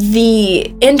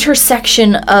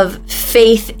intersection of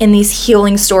faith in these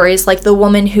healing stories, like the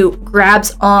woman who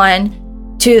grabs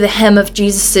on to the hem of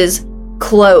Jesus's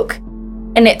cloak,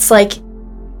 and it's like,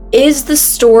 is the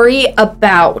story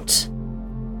about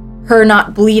her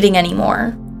not bleeding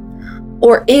anymore?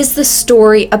 Or is the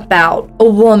story about a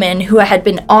woman who had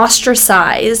been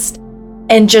ostracized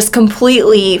and just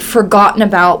completely forgotten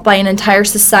about by an entire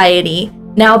society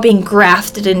now being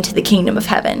grafted into the kingdom of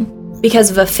heaven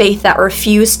because of a faith that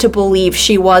refused to believe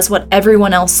she was what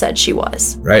everyone else said she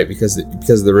was? Right, because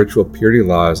of the ritual purity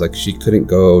laws, like she couldn't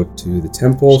go to the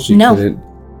temple, she couldn't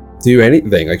do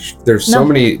anything. Like there's so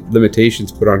many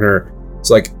limitations put on her. It's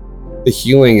like the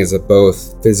healing is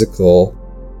both physical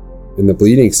in the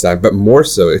bleeding side, but more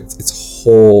so it's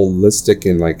holistic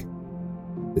and like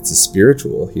it's a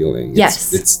spiritual healing.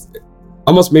 It's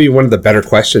almost maybe one of the better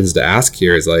questions to ask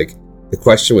here is like the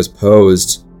question was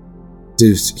posed,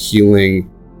 does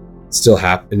healing still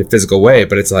happen in a physical way?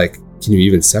 But it's like, can you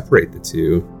even separate the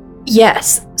two?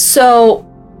 Yes. So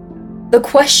the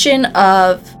question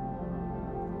of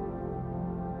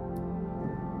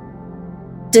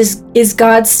is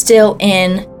God still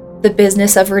in the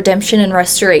business of redemption and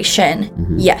restoration?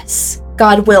 Mm-hmm. Yes.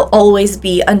 God will always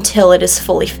be until it is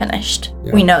fully finished.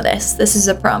 Yeah. We know this. This is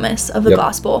a promise of the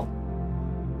gospel.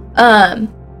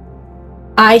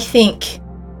 I think,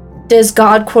 does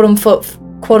God quote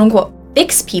unquote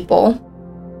fix people?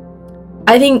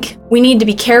 I think we need to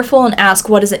be careful and ask,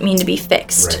 what does it mean to be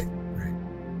fixed? Right.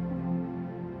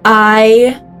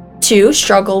 I too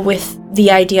struggle with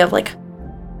the idea of like,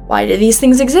 why do these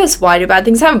things exist? Why do bad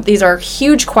things happen? These are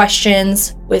huge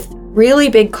questions with really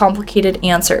big, complicated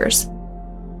answers.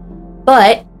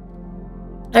 But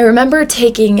I remember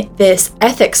taking this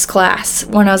ethics class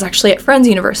when I was actually at Friends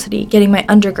University, getting my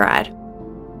undergrad.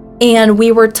 And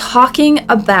we were talking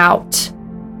about,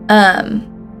 I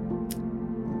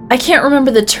can't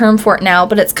remember the term for it now,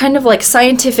 but it's kind of like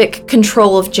scientific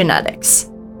control of genetics.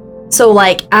 So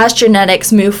like, as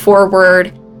genetics move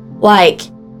forward, like,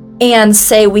 and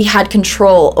say we had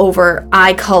control over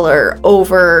eye color,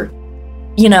 over,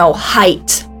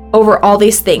 height, over all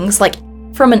these things, like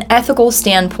from an ethical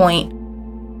standpoint,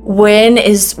 where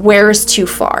is too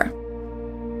far?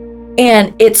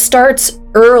 And it starts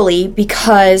early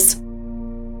because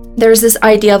there's this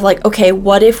idea of like, okay,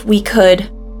 what if we could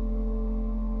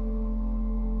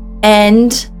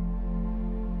end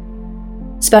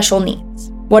special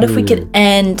needs? What if we could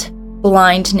end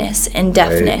blindness and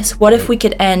deafness? What if we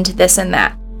could end this and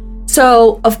that?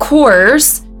 So, of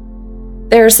course,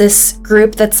 there's this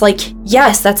group that's like,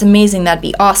 yes, that's amazing, that'd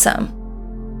be awesome.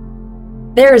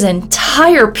 There's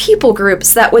entire people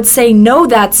groups that would say, no,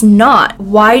 that's not.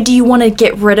 Why do you want to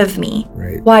get rid of me?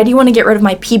 Right. Why do you want to get rid of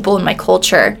my people and my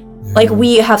culture? Yeah. Like,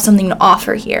 we have something to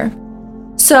offer here.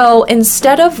 So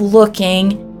instead of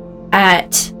looking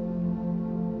at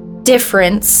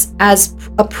difference as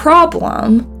a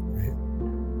problem,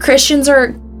 Christians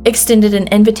are extended an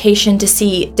invitation to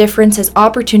see difference as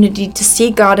opportunity to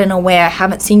see God in a way I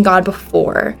haven't seen God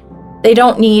before. They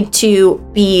don't need to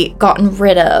be gotten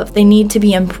rid of. They need to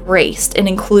be embraced and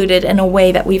included in a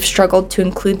way that we've struggled to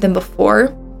include them before.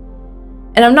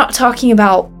 And I'm not talking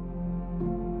about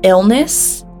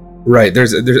illness. Right. I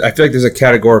feel like there's a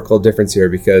categorical difference here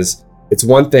because it's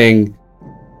one thing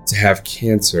to have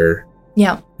cancer.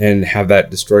 Yeah. And have that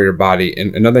destroy your body.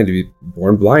 And another thing to be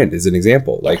born blind is an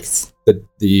example. Yes. Like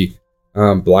the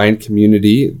blind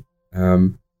community,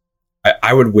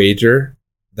 I would wager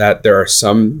that there are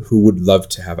some who would love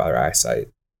to have our eyesight.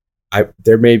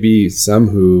 There may be some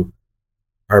who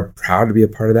are proud to be a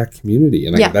part of that community.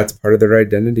 And that's part of their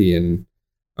identity. And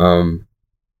I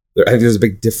think there's a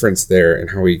big difference there in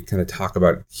how we kind of talk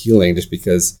about healing just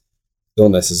because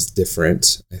illness is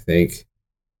different, I think.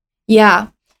 Yeah.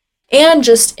 And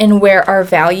just in where our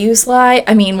values lie.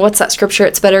 I mean, what's that scripture?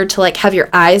 It's better to like have your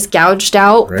eyes gouged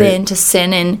out than to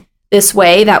sin in this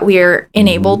way that we're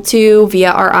enabled to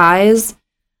via our eyes.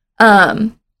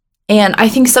 And I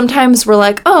think sometimes we're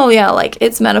like, oh yeah, like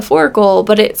it's metaphorical,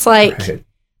 but it's like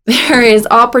there is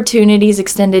opportunities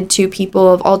extended to people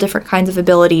of all different kinds of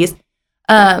abilities.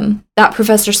 That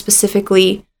professor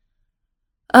specifically,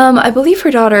 I believe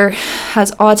her daughter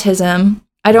has autism.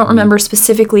 I don't remember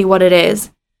specifically what it is,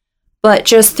 but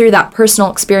just through that personal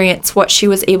experience, what she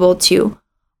was able to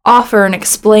offer and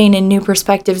explain in new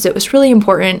perspectives, it was really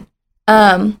important.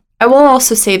 I will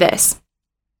also say this.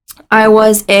 I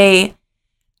was a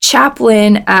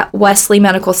chaplain at Wesley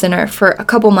Medical Center for a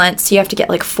couple months. You have to get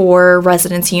like 4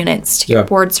 residency units to get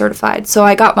board certified. So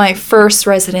I got my first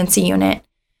residency unit.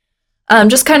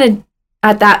 Just kind of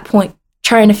at that point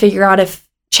trying to figure out if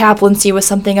chaplaincy was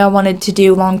something I wanted to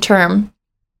do long term.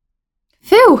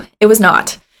 Phew, it was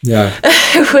not. Yeah.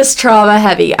 It was trauma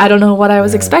heavy. I don't know what I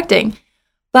was expecting.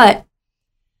 But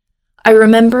I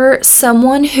remember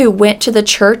someone who went to the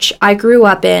church I grew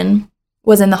up in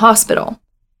was in the hospital.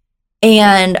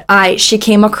 And she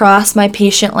came across my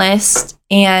patient list,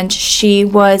 and she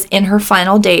was in her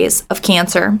final days of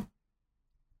cancer.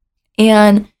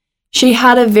 And she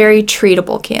had a very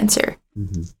treatable cancer,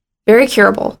 very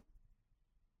curable.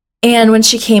 And when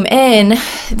she came in,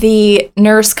 the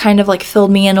nurse kind of like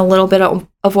filled me in a little bit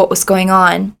of what was going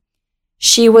on.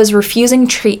 She was refusing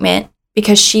treatment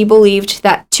because she believed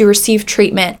that to receive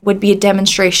treatment would be a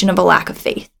demonstration of a lack of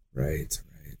faith. Right.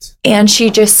 And she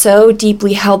just so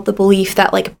deeply held the belief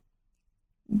that, like,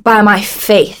 by my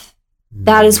faith,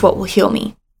 that is what will heal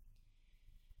me.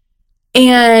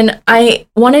 And I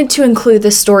wanted to include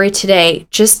this story today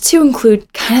just to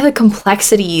include kind of the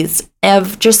complexities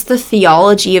of just the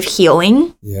theology of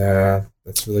healing. Yeah,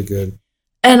 that's really good.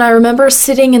 And I remember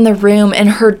sitting in the room, and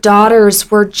her daughters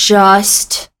were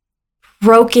just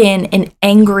broken and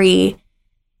angry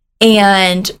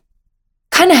and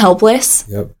kind of helpless.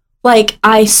 Yep. Like,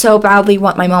 I so badly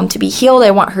want my mom to be healed. I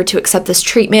want her to accept this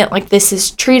treatment. Like, this is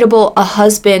treatable. A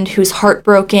husband who's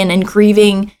heartbroken and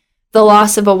grieving the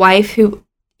loss of a wife who,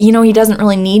 you know, he doesn't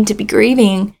really need to be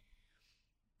grieving.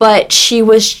 But she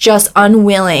was just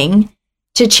unwilling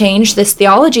to change this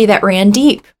theology that ran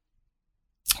deep.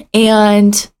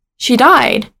 And she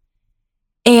died.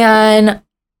 And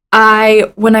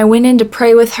when I went in to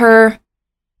pray with her,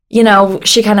 you know,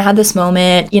 she kind of had this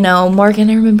moment, you know, Morgan,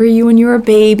 I remember you when you were a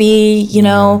baby, you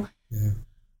know.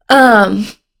 Yeah.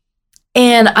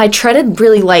 And I treaded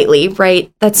really lightly,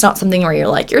 right? That's not something where you're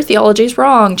like, your theology's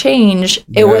wrong, change.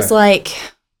 Yeah. It was like,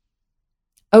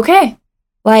 okay,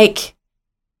 like,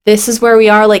 this is where we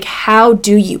are. Like, how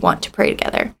do you want to pray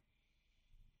together?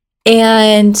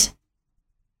 And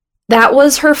that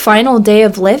was her final day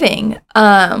of living.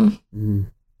 And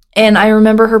I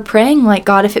remember her praying, like,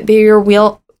 God, if it be your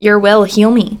will,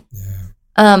 heal me. Yeah.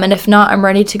 And if not, I'm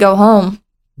ready to go home.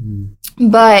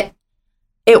 But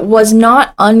it was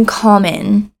not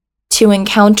uncommon to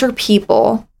encounter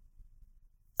people.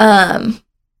 I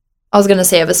was going to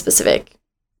say of a specific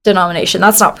denomination.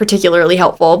 That's not particularly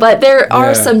helpful, but there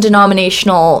are some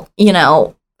denominational, you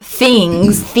know,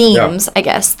 themes, I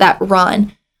guess, that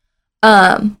run,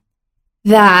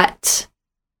 that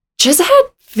just had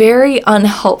very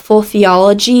unhelpful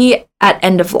theology at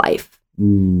end of life.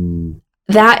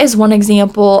 That is one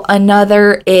example.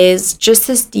 Another is just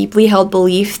this deeply held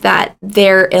belief that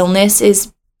their illness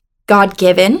is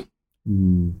God-given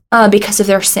because of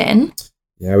their sin.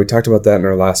 Yeah, we talked about that in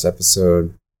our last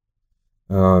episode.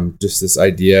 Just this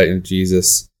idea in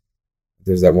Jesus.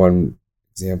 There's that one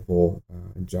example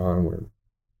in John where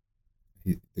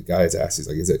the guy is asked,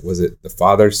 he's like, was it the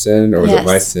Father's sin or was it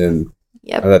my sin?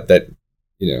 Yep.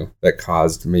 That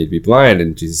caused me to be blind?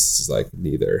 And Jesus is like,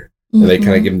 neither. And they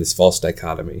kind of give him this false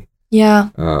dichotomy. Yeah.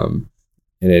 And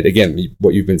it, again,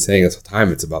 what you've been saying this whole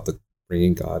time, it's about the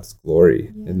bringing God's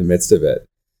glory in the midst of it.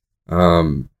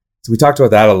 So we talked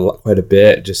about that quite a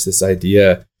bit, just this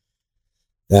idea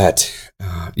that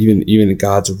even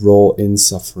God's role in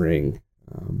suffering.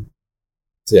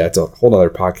 So yeah, it's a whole other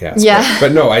podcast. Yeah.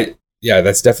 But no,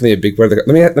 that's definitely a big part of the.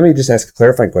 Let me just ask a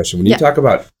clarifying question. When you talk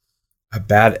about a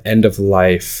bad end of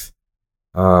life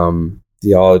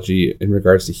theology in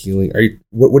regards to healing,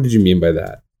 what did you mean by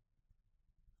that?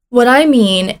 What I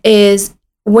mean is,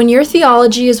 when your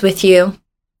theology is with you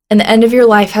and the end of your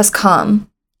life has come,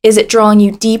 is it drawing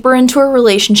you deeper into a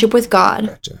relationship with God?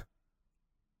 Gotcha.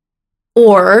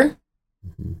 Or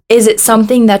is it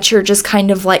something that you're just kind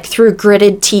of like through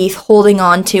gritted teeth holding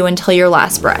on to until your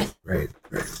last breath? Right.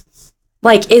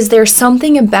 Like, is there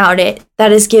something about it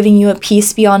that is giving you a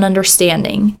peace beyond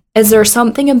understanding? Is there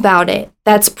something about it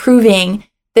that's proving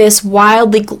this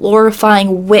wildly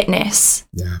glorifying witness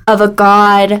of a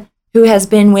God who has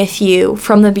been with you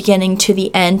from the beginning to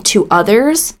the end to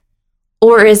others?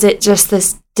 Or is it just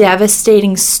this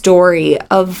devastating story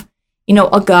of,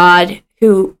 a God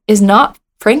who is not,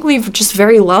 frankly, just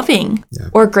very loving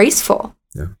or graceful.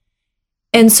 Yeah.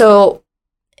 And so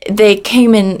they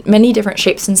came in many different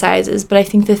shapes and sizes, but I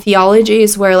think the theology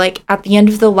is where, like, at the end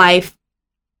of the life,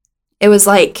 it was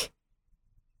kind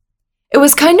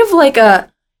of like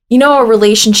a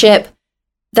relationship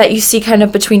that you see kind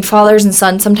of between fathers and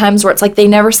sons sometimes, where it's like they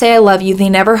never say I love you, they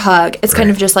never hug. It's kind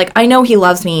of just like, I know he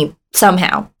loves me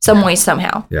somehow, some way,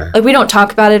 somehow. Yeah. Like, we don't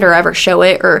talk about it or ever show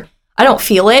it, or I don't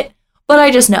feel it, but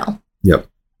I just know. Yep.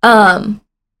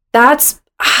 That's,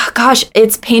 gosh,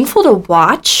 it's painful to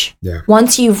watch. Yeah.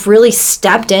 Once you've really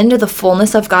stepped into the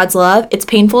fullness of God's love, it's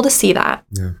painful to see that.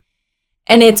 Yeah.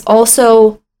 And it's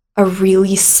also a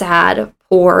really sad,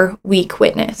 poor, weak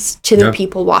witness to the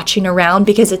people watching around,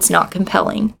 because it's not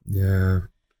compelling. Yeah.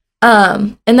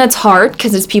 And that's hard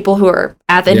because it's people who are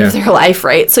at the end of their life,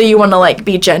 right? So you want to, like,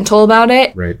 be gentle about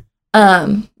it. Right.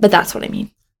 But that's what I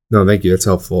mean. No, thank you. That's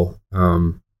helpful.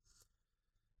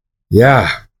 Yeah.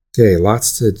 Okay.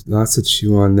 Lots to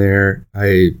chew on there.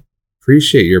 I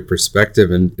appreciate your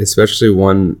perspective, and especially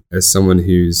one as someone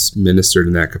who's ministered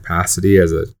in that capacity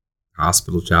as a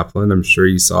hospital chaplain. I'm sure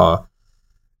you saw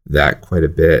that quite a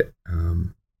bit.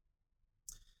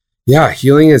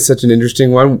 Healing is such an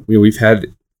interesting one. We've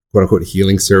had quote unquote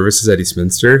healing services at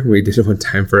Eastminster. We did it one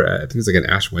time for, I think it was like an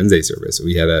Ash Wednesday service.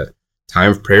 We had a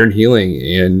time of prayer and healing,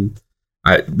 and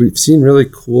we've seen really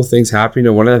cool things happening.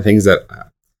 And one of the things that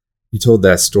you told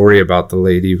that story about the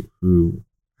lady who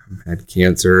had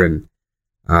cancer, and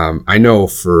I know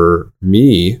for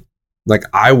me, like,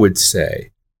 I would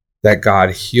say that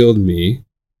God healed me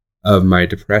of my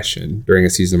depression during a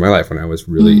season of my life when I was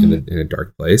really in a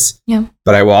dark place. Yeah.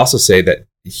 But I will also say that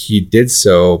he did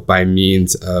so by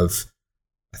means of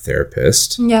a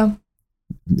therapist. Yeah.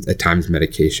 At times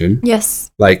medication. Yes.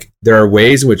 Like, there are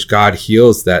ways in which God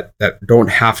heals that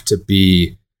don't have to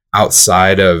be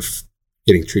outside of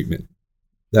getting treatment.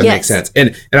 That makes sense.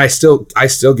 And I still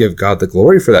give God the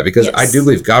glory for that, because I do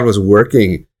believe God was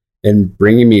working and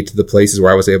bringing me to the places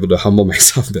where I was able to humble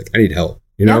myself and be like, I need help,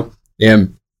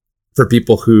 And for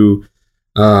people who,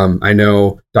 I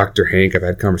know Dr. Hank, I've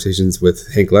had conversations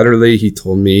with Hank Letterly. He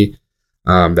told me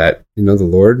that, the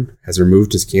Lord has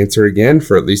removed his cancer again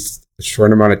for at least a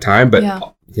short amount of time, but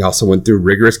he also went through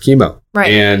rigorous chemo.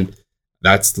 Right. And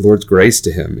that's the Lord's grace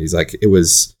to him. He's like, it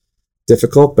was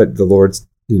difficult, but the Lord's,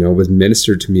 was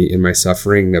ministered to me in my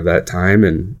suffering of that time.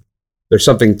 And there's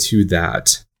something to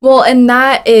that. Well, and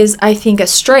that is, I think, a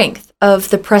strength of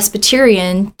the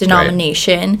Presbyterian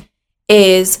denomination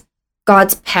is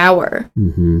God's power.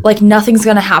 Mm-hmm. Like, nothing's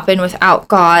going to happen without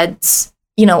God's,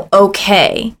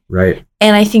 okay. Right.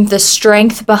 And I think the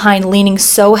strength behind leaning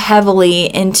so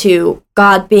heavily into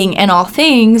God being in all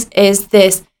things is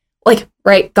this, like,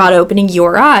 right, God opening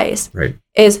your eyes. Right.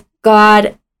 Is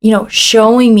God,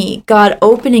 showing me, God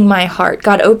opening my heart,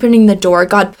 God opening the door,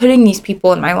 God putting these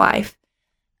people in my life.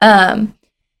 And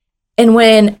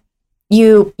when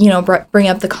you bring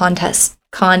up the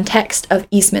context of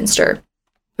Eastminster,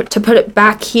 to put it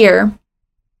back here,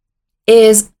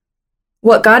 is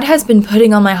what God has been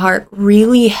putting on my heart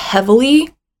really heavily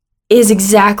is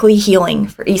exactly healing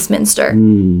for Eastminster.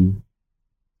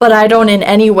 But I don't in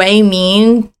any way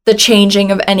mean the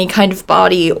changing of any kind of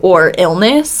body or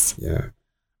illness. Yeah.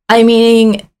 I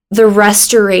mean the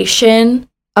restoration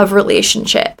of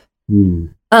relationship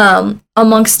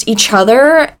amongst each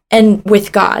other and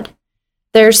with God.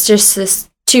 There's just this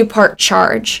two-part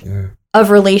charge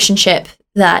of relationship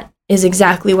that is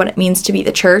exactly what it means to be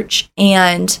the church.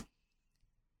 And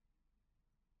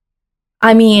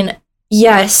I mean,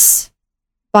 yes,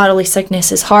 bodily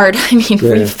sickness is hard. I mean,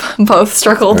 we've both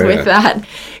struggled with that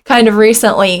kind of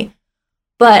recently.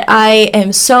 But I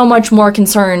am so much more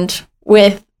concerned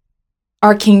with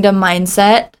our kingdom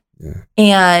mindset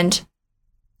and,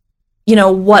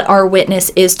 what our witness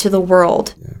is to the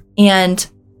world. And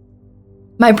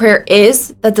my prayer is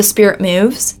that the Spirit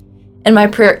moves, and my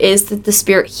prayer is that the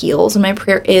Spirit heals, and my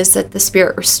prayer is that the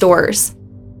Spirit restores.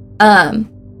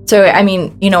 So, I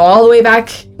mean, all the way back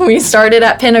when we started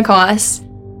at Pentecost,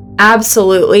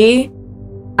 absolutely,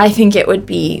 I think it would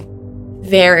be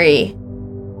very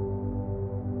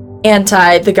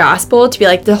anti the gospel to be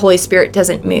like, the Holy Spirit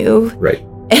doesn't move. Right.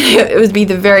 And it would be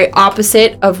the very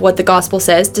opposite of what the gospel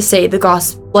says, to say the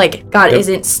gospel, like, God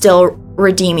isn't still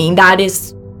redeeming. That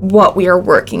is what we are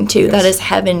working to. That is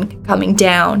heaven coming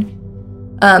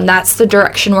down. That's the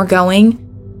direction we're going.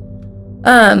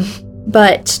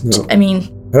 But I mean,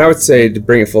 and I would say, to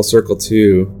bring it full circle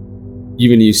too,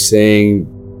 even you saying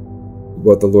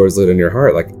what the Lord's laid on your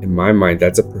heart, like, in my mind,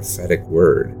 that's a prophetic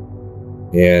word.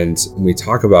 And when we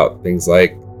talk about things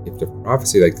like gift of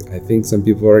prophecy. Like, I think some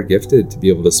people are gifted to be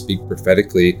able to speak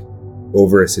prophetically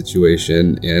over a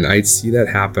situation, and I see that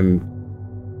happen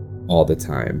all the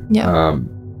time.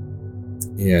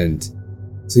 And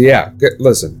so,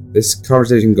 listen, this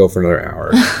conversation can go for another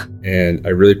hour, and I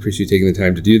really appreciate you taking the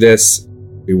time to do this.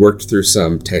 We worked through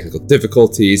some technical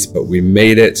difficulties, but we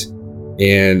made it,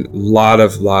 and a lot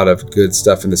of good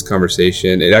stuff in this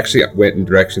conversation. It actually went in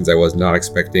directions I was not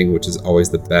expecting, which is always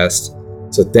the best.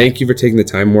 So thank you for taking the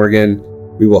time, Morgan.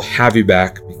 We will have you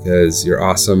back because you're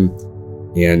awesome.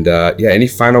 And any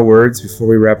final words before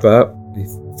we wrap up? Any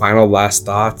final last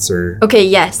thoughts? Okay,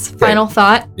 yes. Final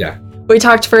thought. Yeah. We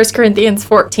talked 1 Corinthians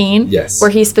 14, yes, where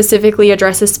he specifically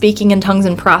addresses speaking in tongues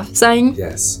and prophesying.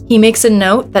 Yes. He makes a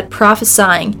note that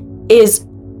prophesying is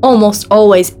almost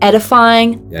always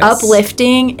edifying, yes,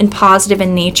 uplifting, and positive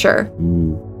in nature.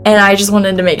 And I just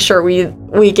wanted to make sure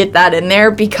we get that in there,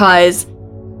 because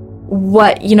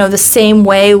the same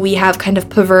way we have kind of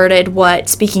perverted what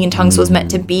speaking in tongues was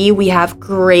meant to be, we have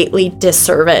greatly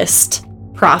disserviced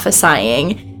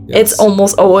prophesying. Yes. It's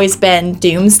almost always been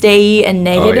doomsday and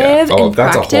negative in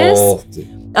practice.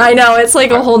 I know, it's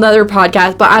like a whole nother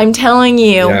podcast, but I'm telling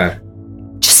you,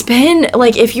 just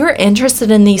if you're interested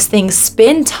in these things,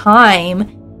 spend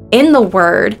time in the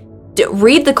Word,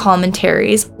 read the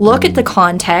commentaries, look at the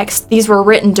context. These were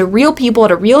written to real people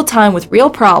at a real time with real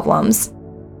problems.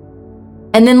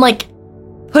 And then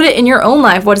put it in your own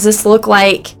life. What does this look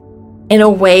like in a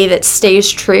way that stays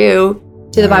true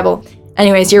to the Bible?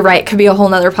 Anyways, you're right. Could be a whole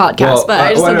nother podcast, but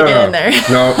I just want to get in there.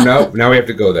 No, now we have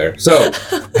to go there. So,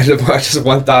 just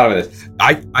one thought on this.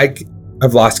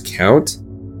 I've lost count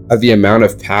of the amount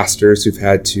of pastors who've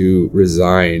had to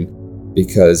resign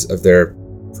because of their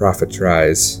prophet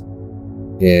tries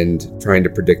and trying to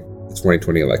predict the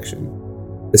 2020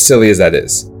 election. As silly as that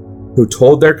is. Who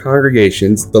told their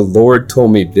congregations, the Lord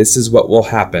told me this is what will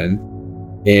happen.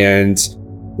 And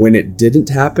when it didn't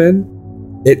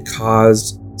happen, it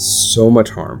caused so much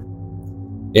harm.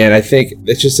 And I think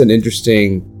it's just an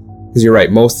interesting, because you're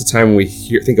right, most of the time when we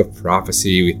think of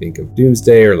prophecy, we think of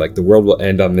doomsday or the world will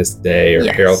end on this day,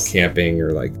 or Harold Camping,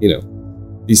 or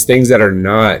these things that are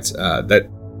not that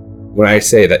when I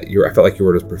say that I felt like your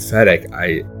word was prophetic,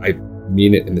 I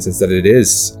mean it in the sense that it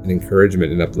is an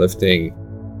encouragement and uplifting,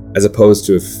 as opposed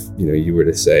to if you were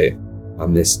to say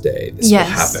on this day this will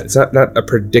happen. It's not a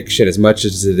prediction as much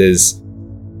as it is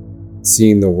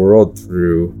seeing the world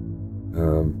through,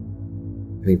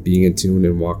 I think, being in tune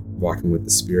and walking with the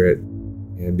Spirit,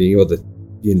 and being able to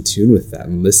be in tune with that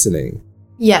and listening.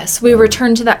 Yes, we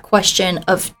return to that question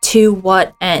of to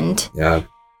what end. Yeah.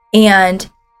 And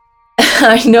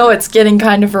I know it's getting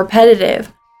kind of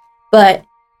repetitive, but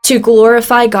to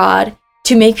glorify God,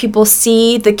 to make people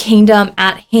see the kingdom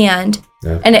at hand.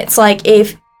 Yeah. And it's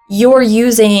if you're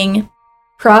using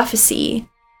prophecy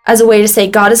as a way to say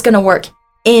God is going to work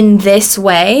in this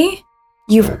way,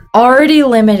 you've already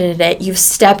limited it. You've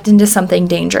stepped into something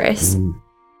dangerous.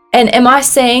 And am I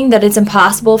saying that it's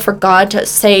impossible for God to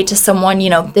say to someone,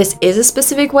 this is a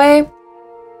specific way?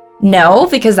 No,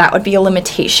 because that would be a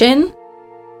limitation.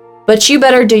 But you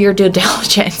better do your due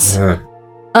diligence.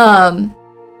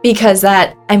 Because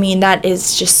that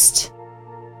is just,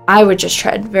 I would just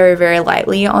tread very, very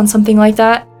lightly on something like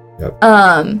that. Yep.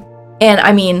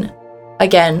 And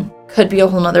again, could be a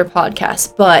whole nother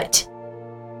podcast, but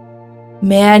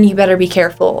man, you better be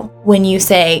careful when you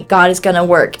say God is going to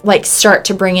work, start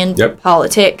to bring in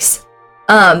politics.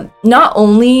 Not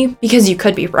only because you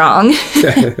could be wrong,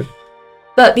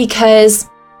 but because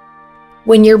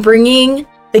when you're bringing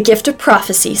the gift of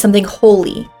prophecy, something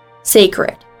holy,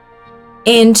 sacred,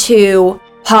 into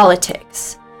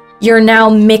politics, you're now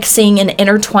mixing and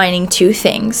intertwining two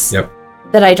things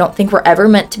that I don't think were ever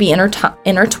meant to be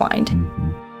intertwined. Mm-hmm.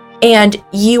 And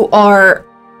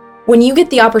when you get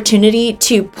the opportunity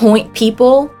to point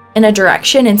people in a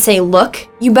direction and say, look,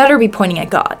 you better be pointing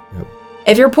at God. Yep.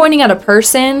 If you're pointing at a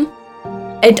person,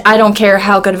 I don't care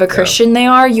how good of a Christian they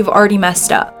are, you've already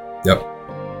messed up. Yep.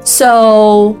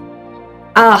 So,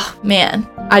 man,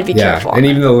 I'd be careful. And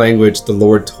even the language, the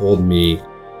Lord told me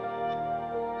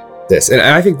this. And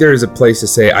I think there is a place to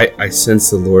say, I sense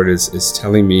the Lord is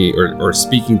telling me or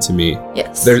speaking to me.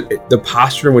 Yes. The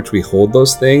posture in which we hold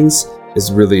those things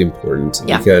is really important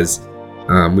because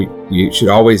we should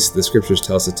always, the scriptures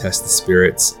tell us to test the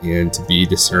spirits and to be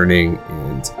discerning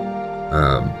and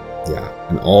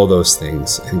and all those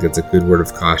things. I think that's a good word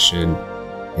of caution.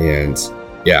 And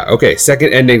okay,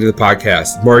 second ending to the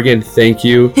podcast. Morgan, thank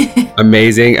you.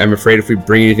 Amazing. I'm afraid if we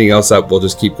bring anything else up, we'll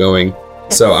just keep going.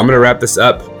 So I'm going to wrap this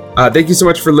up. Thank you so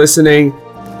much for listening.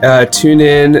 Tune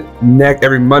in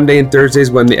every Monday and Thursdays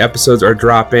when the episodes are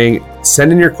dropping.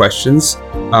 send in your questions.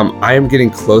 I am getting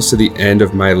close to the end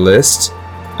of my list.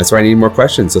 That's why I need more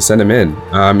questions, so send them in.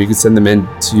 You can send them in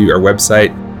to our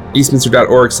website,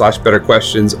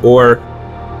 eastminster.org/betterquestions, or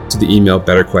to the email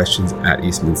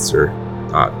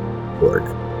betterquestions@eastminster.org.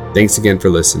 Thanks again for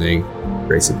listening.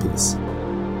 Grace and peace.